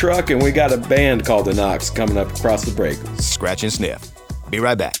fix your truck, and we got a band called The Knocks coming up across the break. Scratch and Sniff. Be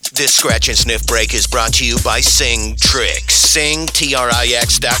right back. This Scratch and Sniff break is brought to you by Sing Tricks.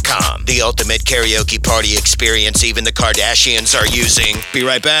 SingTrix.com. The ultimate karaoke party experience even the Kardashians are using. Be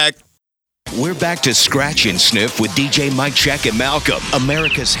right back. We're back to Scratch and Sniff with DJ Mike Check and Malcolm,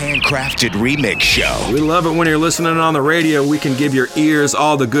 America's handcrafted remix show. We love it when you're listening on the radio. We can give your ears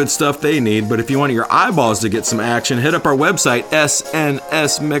all the good stuff they need, but if you want your eyeballs to get some action, hit up our website,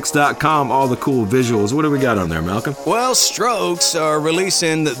 snsmix.com, all the cool visuals. What do we got on there, Malcolm? Well, Strokes are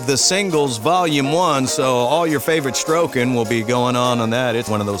releasing the singles Volume 1, so all your favorite stroking will be going on that. It's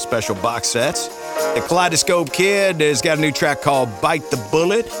one of those special box sets. The Kaleidoscope Kid has got a new track called Bite the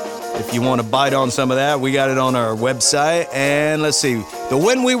Bullet. If you want to bite on some of that, we got it on our website. And let's see, the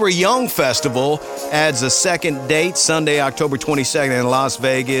When We Were Young Festival adds a second date, Sunday, October 22nd in Las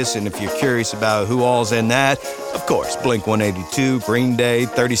Vegas. And if you're curious about who all's in that, of course, Blink-182, Green Day,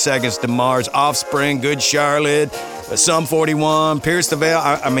 30 Seconds to Mars, Offspring, Good Charlotte, Sum 41, Pierce the Veil.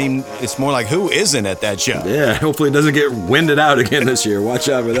 I mean, it's more like who isn't at that show? Yeah, hopefully it doesn't get winded out again this year. Watch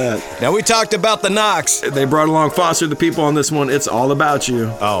out for that. Now, we talked about the Knocks. They brought along Foster the People on this one. It's all about you.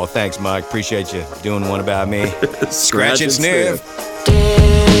 Oh, thanks, Mike. Appreciate you doing one about me. Scratch and Sniff.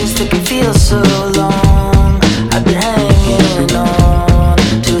 Days that can feel so long, I've been hanging on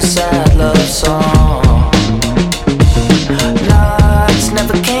to a sad love song. Nights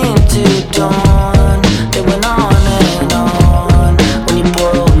never came to dawn, they went on and on when you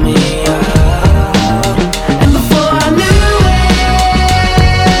pulled me out. And before I knew it,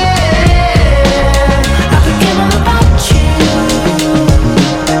 I became all about you.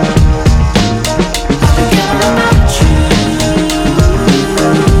 I became all about you.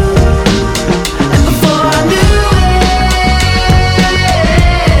 And before I knew it,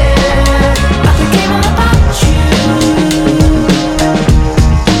 I became all about you.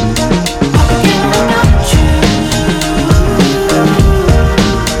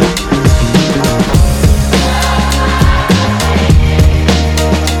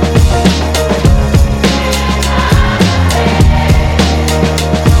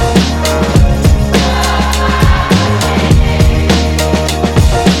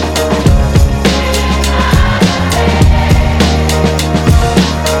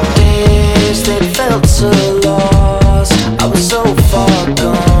 Days that felt so lost, I was so far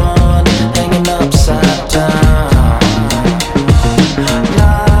gone, hanging upside down.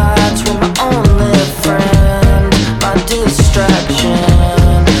 Nights were my only friend, my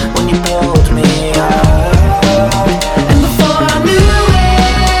distraction, when you pulled me out. And before I knew it,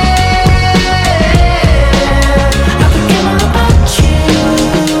 I became all about you.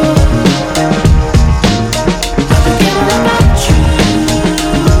 I became all about you.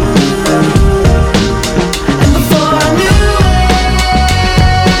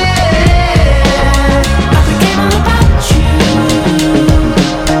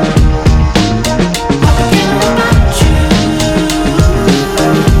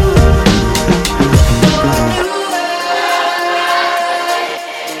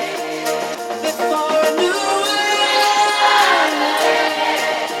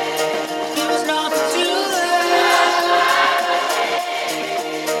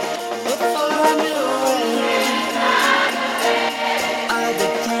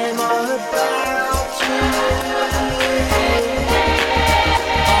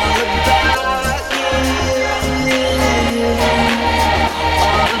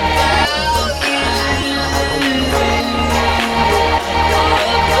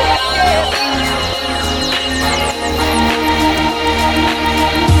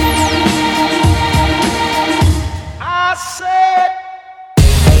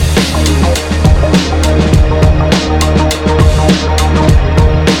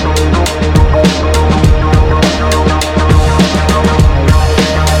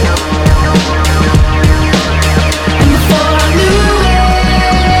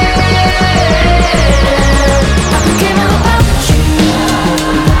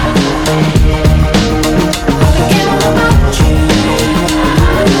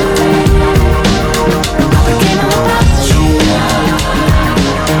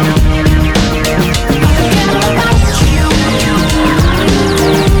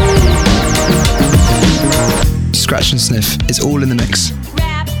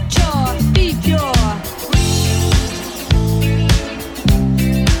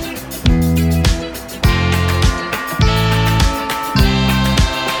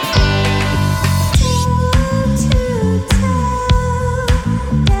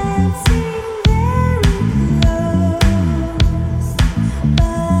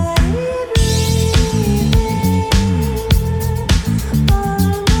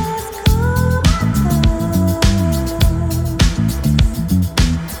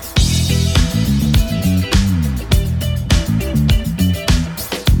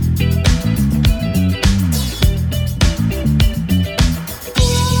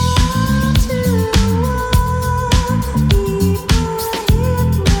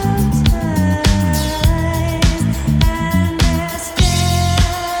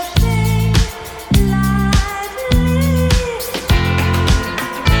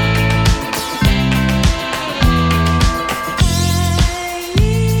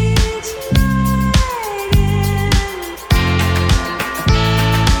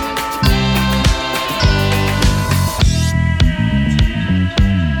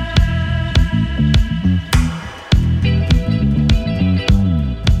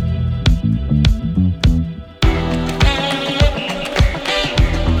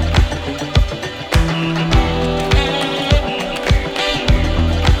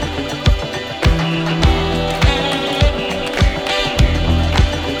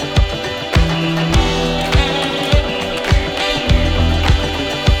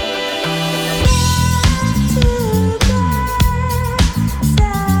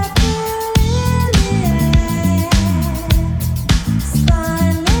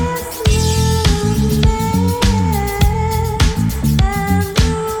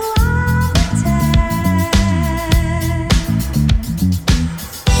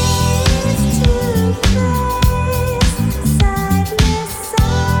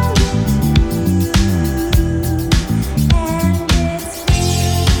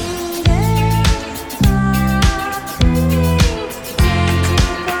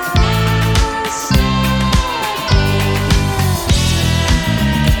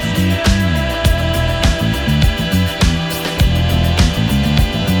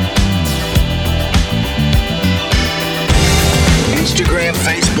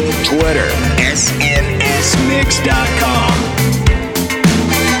 Twitter, snsmix.com.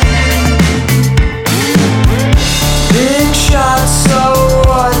 Big shot, so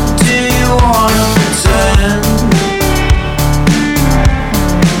what do you wanna pretend?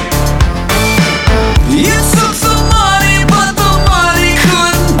 You took the money, but the money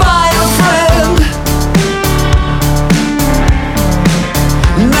couldn't buy a friend.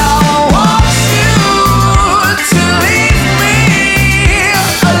 Now I want you to leave me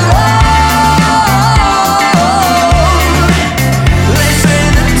alone. They say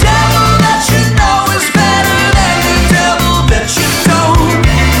the devil that you know is better than the devil that you don't.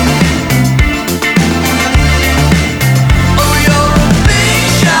 Oh, you're a big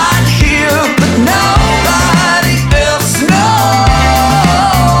shot here, but nobody else knows.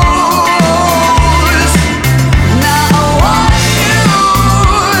 Now I want you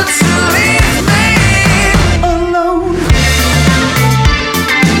to leave me alone.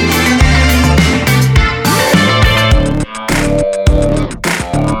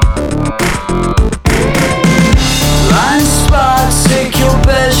 Blind spot, take your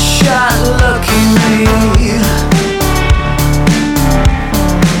best shot, lucky me.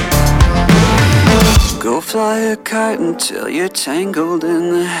 Go fly a kite until you're tangled in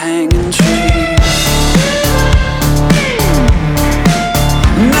the hanging tree.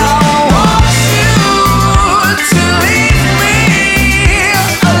 Now I want you to leave me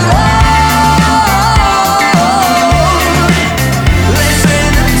alone. They say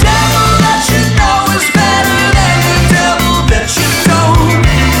the devil that you know is better than the devil that you don't.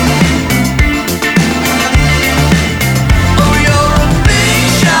 Oh, you're a big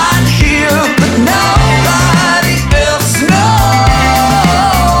shot here, but nobody else knows.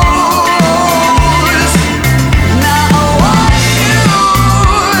 Now I want you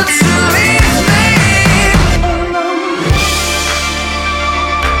to leave me alone.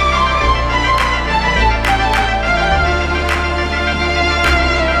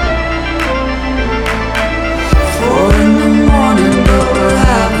 4 in the morning, but we're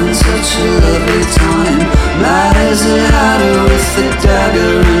having such a lovely time. Mad as a hatter with a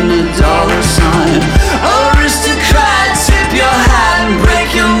dagger and a dollar sign. Aristocrat, tip your hat and break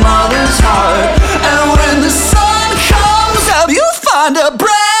your mother's heart. And when the sun comes up, you'll find a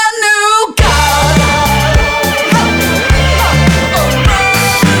brand new God.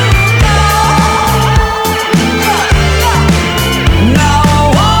 Now I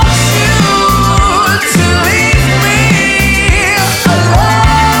want you to leave me alone.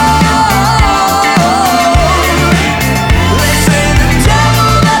 They say the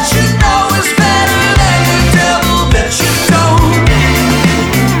devil that you know is better than the devil that you don't.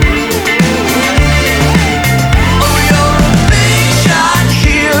 Oh, you're a big shot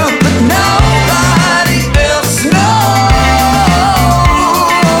here, but nobody else knows.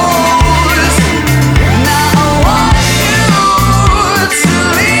 Now I want you to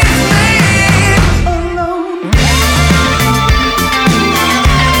leave me alone.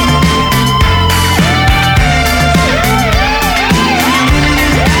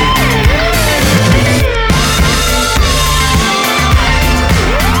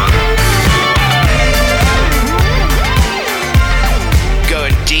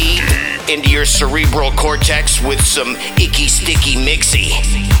 Going deep into your cerebral cortex with some icky, sticky mixy.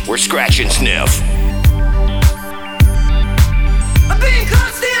 We're Scratch and Sniff. I've been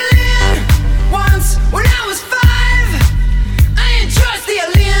caught stealing once when I was 5. I ain't just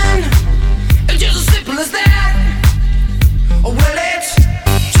stealing, it's just as simple as that. Oh, well, it's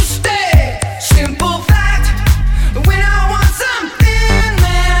just a simple fact. When I want something,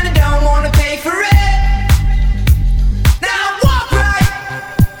 man, I don't want to pay for it. Now I walk right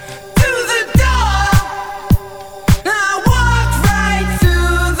through the door. Now I walk right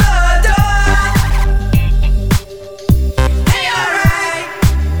through the door. Hey, alright,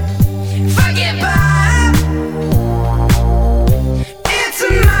 if I get by,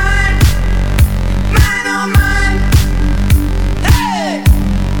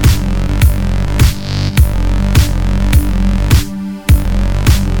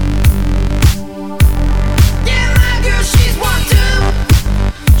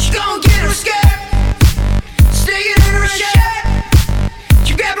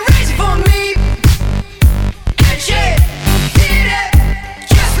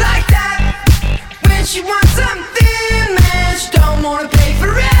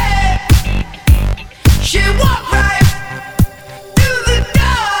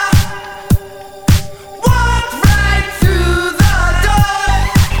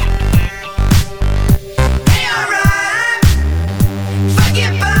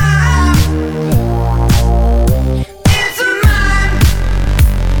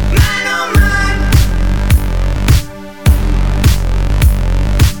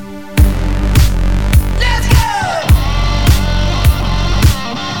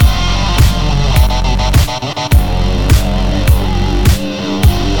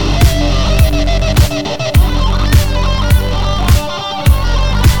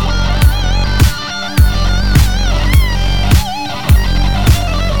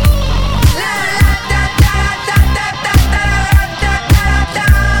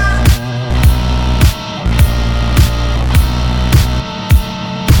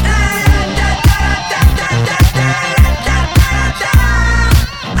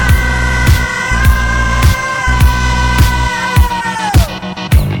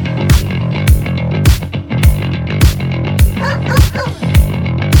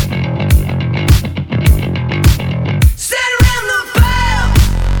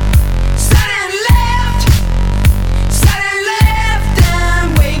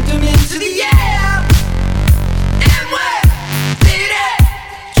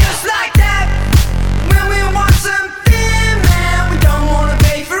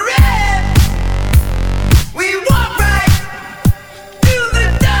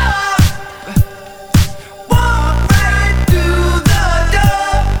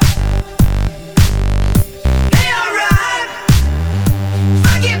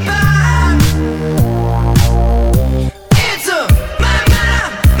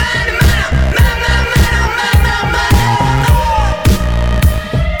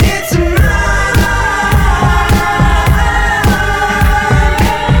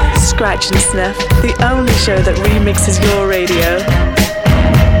 Scratch and Sniff, the only show that remixes your radio.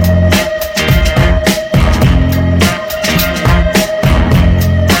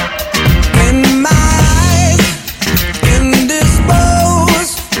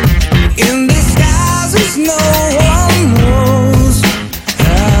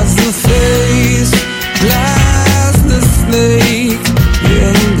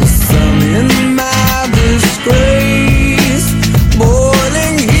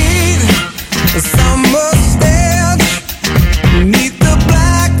 Summer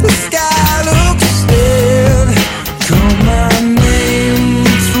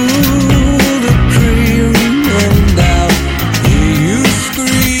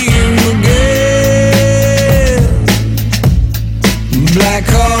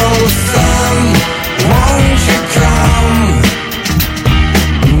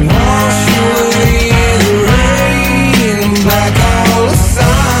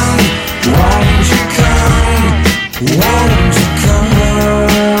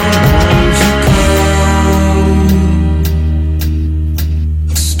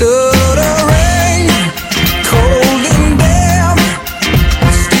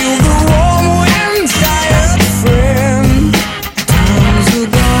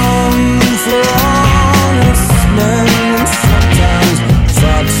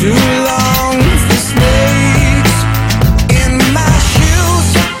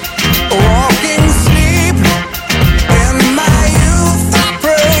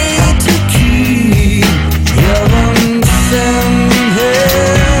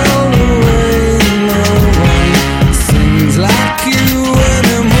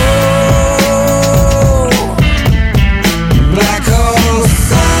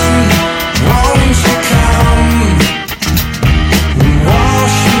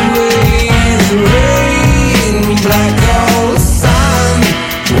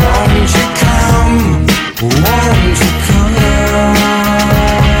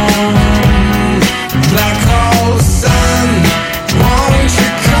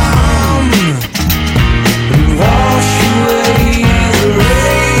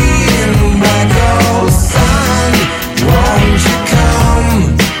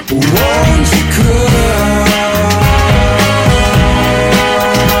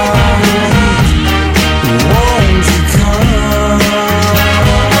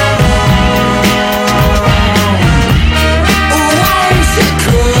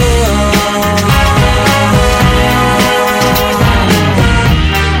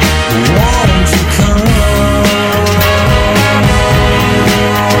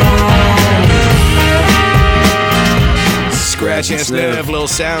Scratch N Sniff, little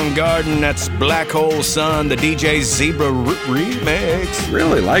Soundgarden. That's Black Hole Sun, the DJ Zebra remix.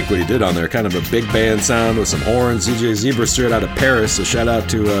 Really like what he did on there. Kind of a big band sound with some horns. DJ Zebra straight out of Paris, so shout out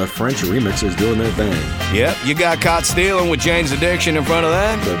to French remixers doing their thing. Yep, you got Caught Stealing with Jane's Addiction in front of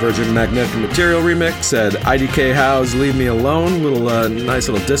that. The Virgin Magnetic Material remix had IDK Howe's Leave Me Alone, little nice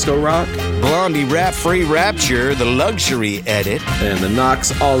little disco rock. Blondie Rap Free Rapture, the luxury edit. And the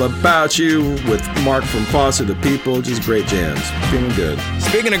Knox All About You with Mark from Foster the People, just great jams. Feeling good.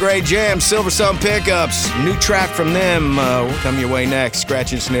 Speaking of great jams, Silver Sun Pickups, new track from them will come your way next.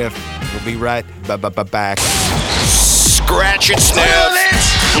 Scratch and Sniff. We'll be right back. Scratch and Sniff.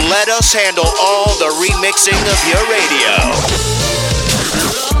 Let us handle all the remixing of your radio,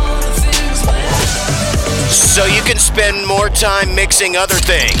 so you can spend more time mixing other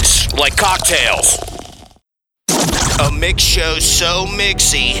things, like cocktails. A mix show so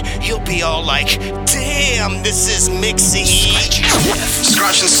mixy, you'll be all like, damn, this is mixy.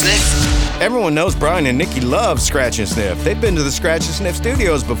 Scratch and Sniff. Everyone knows Brian and Nikki love Scratch and Sniff. They've been to the Scratch and Sniff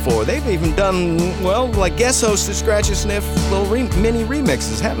studios before. They've even done, well, like guest hosted Scratch and Sniff little mini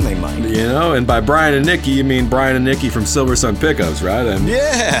remixes, haven't they, Mike? You know, and by Brian and Nikki, you mean Brian and Nikki from Silver Sun Pickups, right? And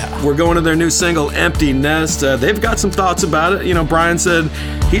yeah. We're going to their new single, Empty Nest. They've got some thoughts about it. You know, Brian said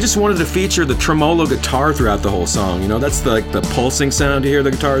he just wanted to feature the tremolo guitar throughout the whole song. You know, that's the pulsing sound you hear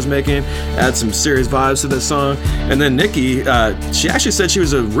the guitar is making. Add some serious vibes to this song. And then Nikki, she actually said she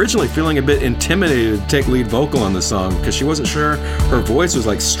was originally feeling a bit intimidated to take lead vocal on the song because she wasn't sure her voice was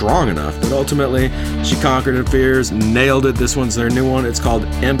like strong enough. But ultimately, she conquered her fears, nailed it. This one's their new one. It's called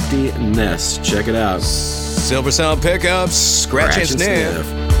Empty Nest. Check it out. Silver Sound Pickups, Scratch and Sniff.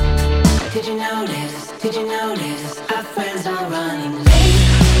 Did you notice our friends are running late?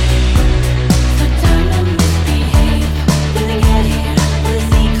 So time to misbehave. When they get here, will they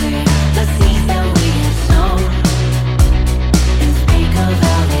see clear the seas that we have sown? And speak of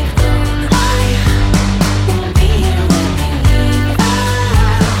how they've grown. I won't be here when they leave.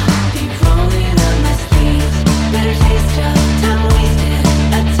 I'll be rolling up my sleeves. Better taste of time wasted.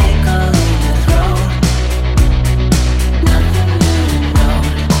 I take a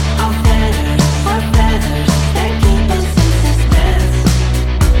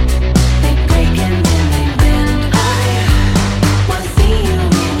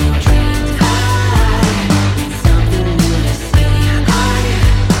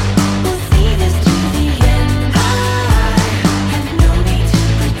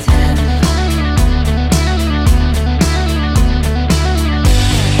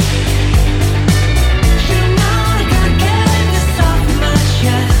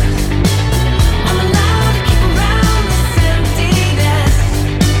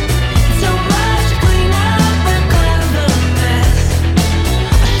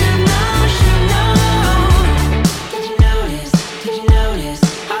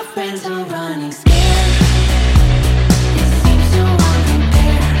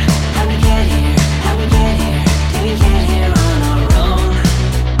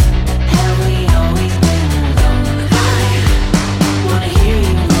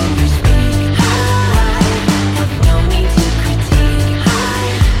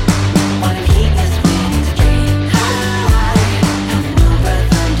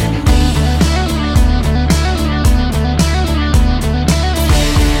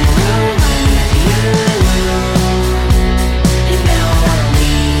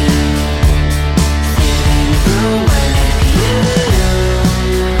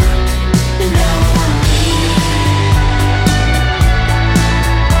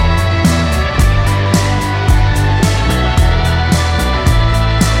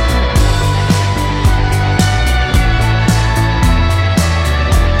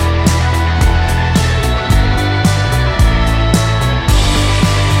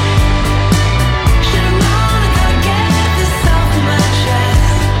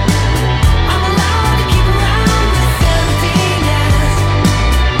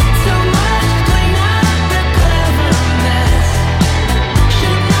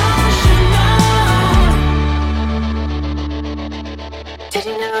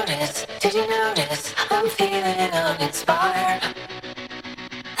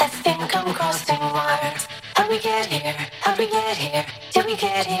come crossing wire. How'd we get here? How'd we get here? Did we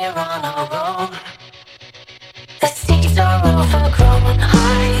get here on our own? The seeds are overgrown.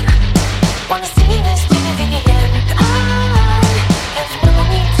 I wanna see this to the end. I have no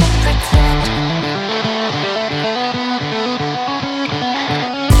need to pretend.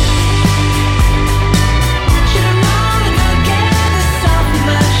 Should've known I could get this off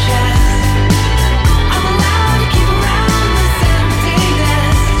my chest. I'm allowed to keep around this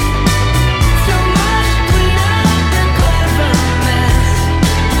emptiness. So much to clean up and clever mess.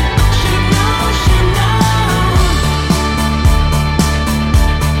 Should've known, should've known.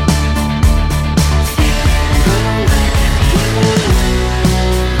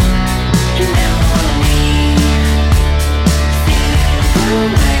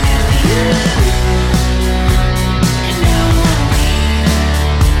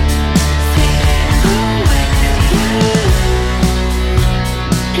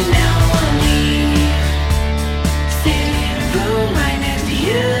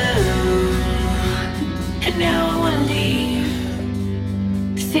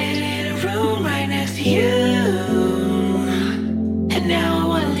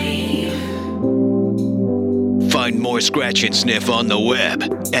 Find more Scratch and Sniff on the web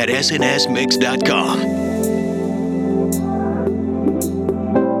at snsmix.com.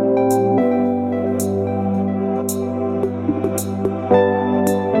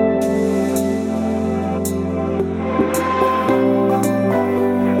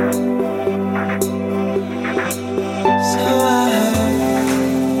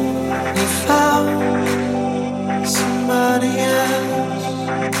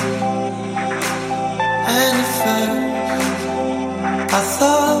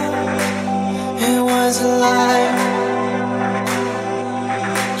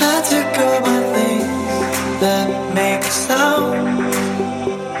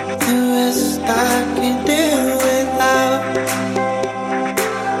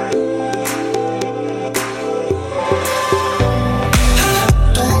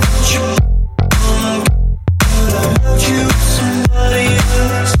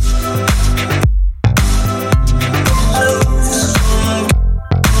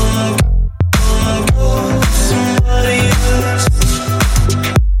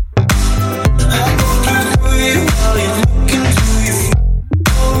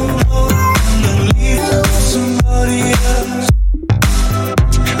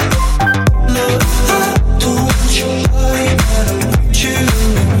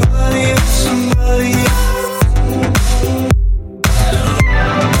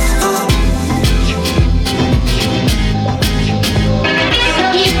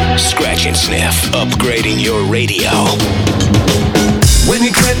 Scratch and Sniff, upgrading your radio. When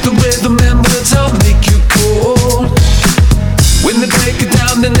you get the rhythm and words all make you cold. When they break it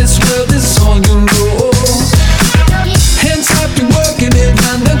down, then this world is all you know. Hands up, you're working it,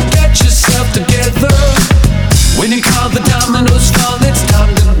 and then get yourself together. When you call the dominoes fall, it's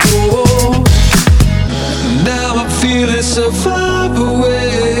time to go. Now I feel it so far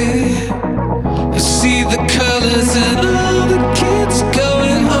away. I see the colors and all the kids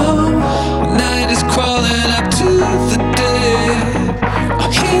going home. Night is crawling up to the day. I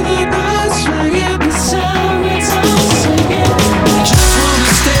hear the birds ringing, the sirens all singing. Just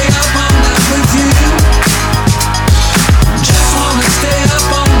wanna stay up all night with you. Just wanna stay up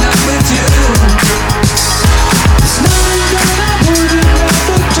all night with you. There's nothing that I wouldn't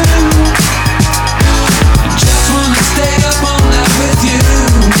rather do. Just wanna stay up all night with you.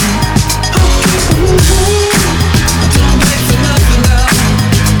 Don't wait for nothing now.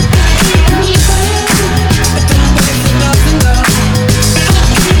 Don't wait for nothing now.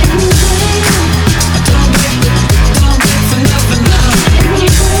 Don't wait for nothing now.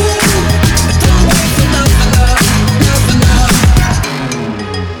 Don't wait for nothing now. Nothing now.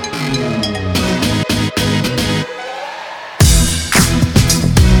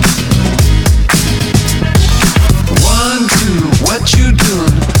 One, two, what you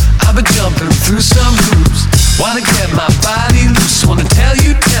doing? I've been jumping through some hoops. Wanna get my body loose. Wanna tell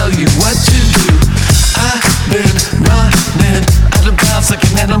you what to do. I've been running out of bounds like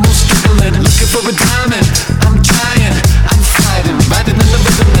an animal struggling, looking for a diamond. I'm trying, I'm fighting, riding in the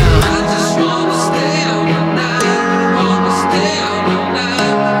rhythm now. I just wanna stay up all night, wanna stay up all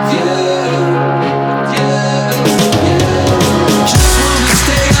night with you. Just wanna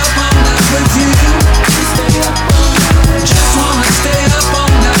stay up all night with you. Just wanna stay up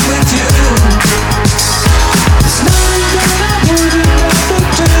all night with you. There's nothing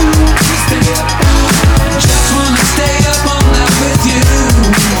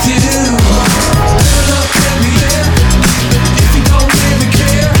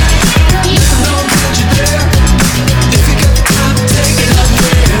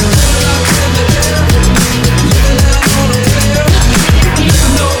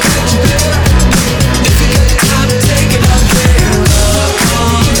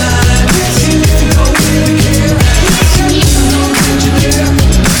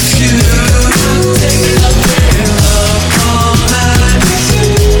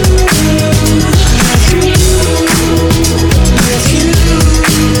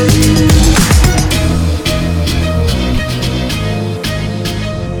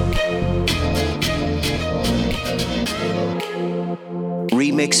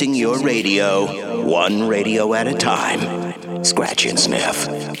radio, one radio at a time. Scratch and sniff.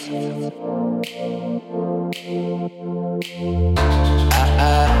 When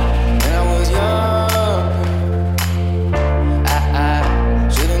I was young, I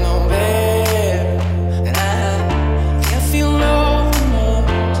should've known better, and I can't feel no more,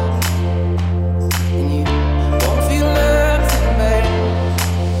 and you don't feel nothing back.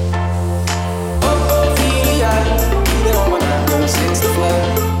 Oh, yeah, you've been on my mind ever since the flood.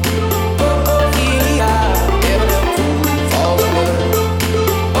 Oh, yeah, never let me fall in love.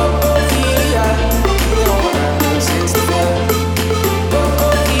 Oh, yeah, you've been on my mind ever since the flood.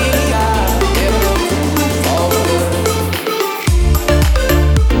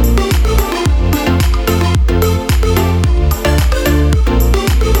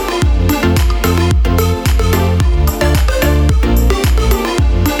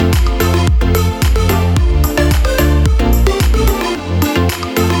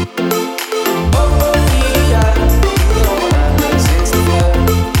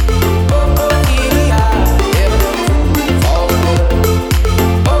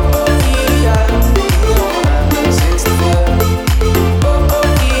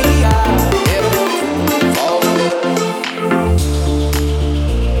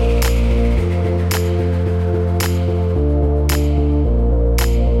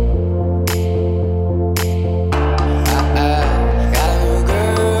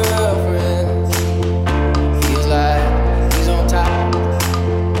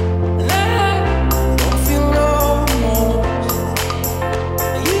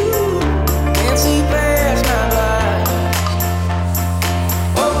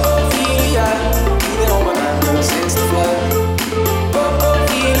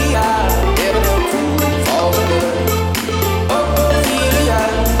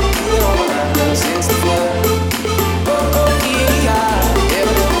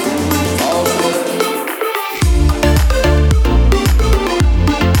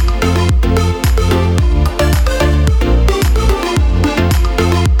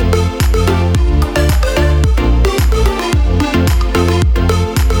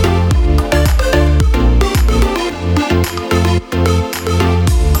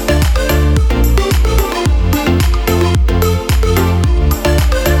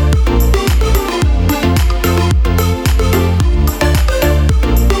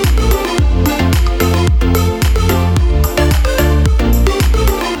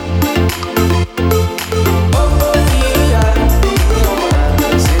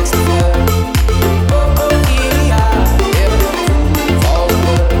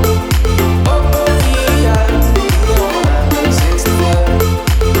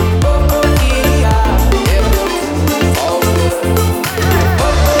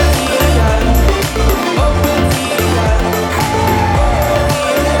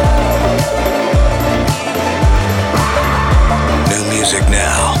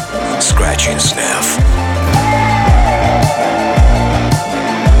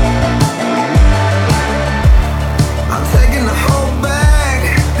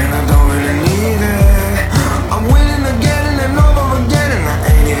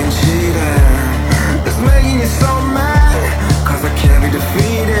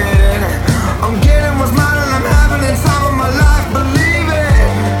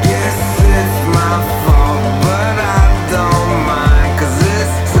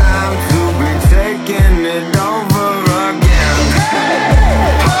 Taking it over again.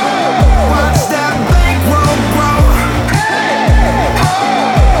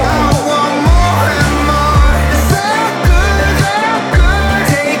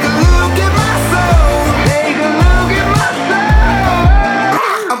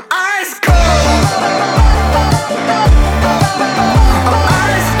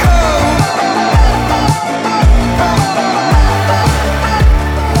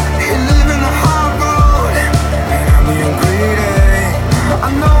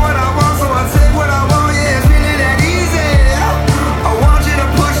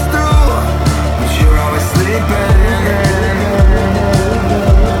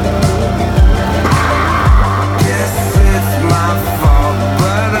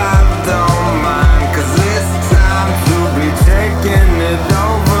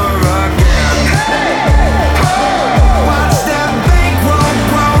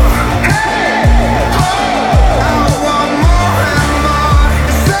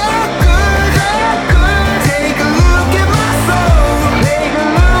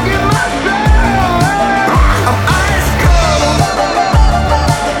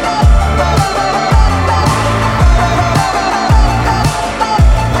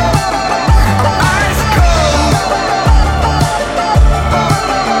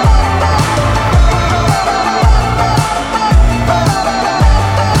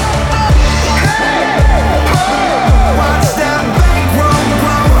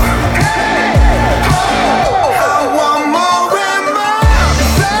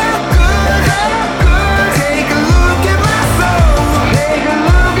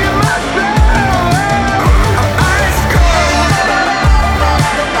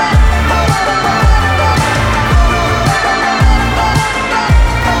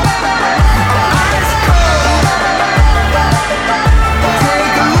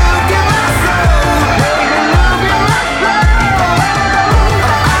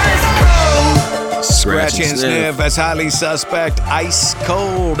 Scratch and Sniff. That's highly suspect. Ice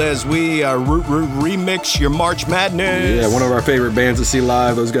cold as we remix your March Madness. Yeah, one of our favorite bands to see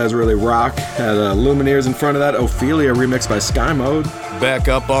live. Those guys really rock. Had Lumineers in front of that. Ophelia remixed by Sky Mode. Back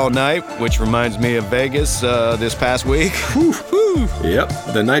Up All Night, which reminds me of Vegas this past week. Whew, whew. Yep.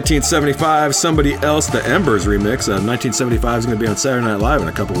 The 1975 Somebody Else, the Embers remix. 1975 is going to be on Saturday Night Live in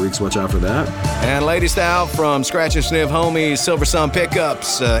a couple weeks. Watch out for that. And latest out from Scratch and Sniff homies, Silver Sun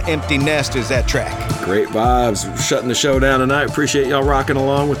Pickups. Empty Nest is that track. Great vibes. We're shutting the show down tonight. Appreciate y'all rocking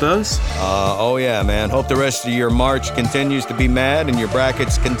along with us. Oh yeah, man. Hope the rest of your March continues to be mad and your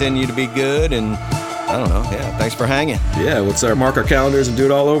brackets continue to be good. And I don't know. Yeah, thanks for hanging. Yeah, let's mark our calendars and do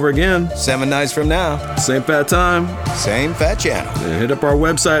it all over again. 7 nights from now. Same fat time. Same fat channel. And hit up our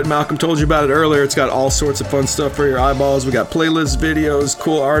website. Malcolm told you about it earlier. It's got all sorts of fun stuff for your eyeballs. We got playlists, videos,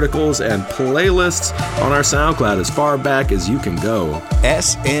 cool articles, and playlists on our SoundCloud as far back as you can go.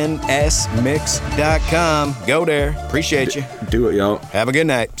 SNSmix.com. Go there. Appreciate you. Do it, y'all. Have a good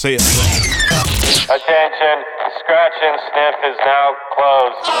night. See ya. Attention. Scratch and Sniff is now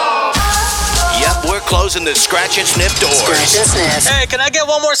closed. Yep, we're closing the Scratch and Sniff doors. Scratch and Sniff. Hey, can I get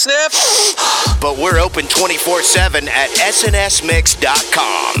one more sniff? But we're open 24/7 at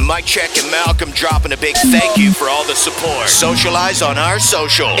snsmix.com. Mike Check and Malcolm dropping a big thank you for all the support. Socialize on our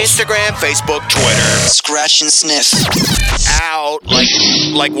socials. Instagram, Facebook, Twitter. Scratch and Sniff. Out.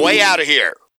 Like way out of here.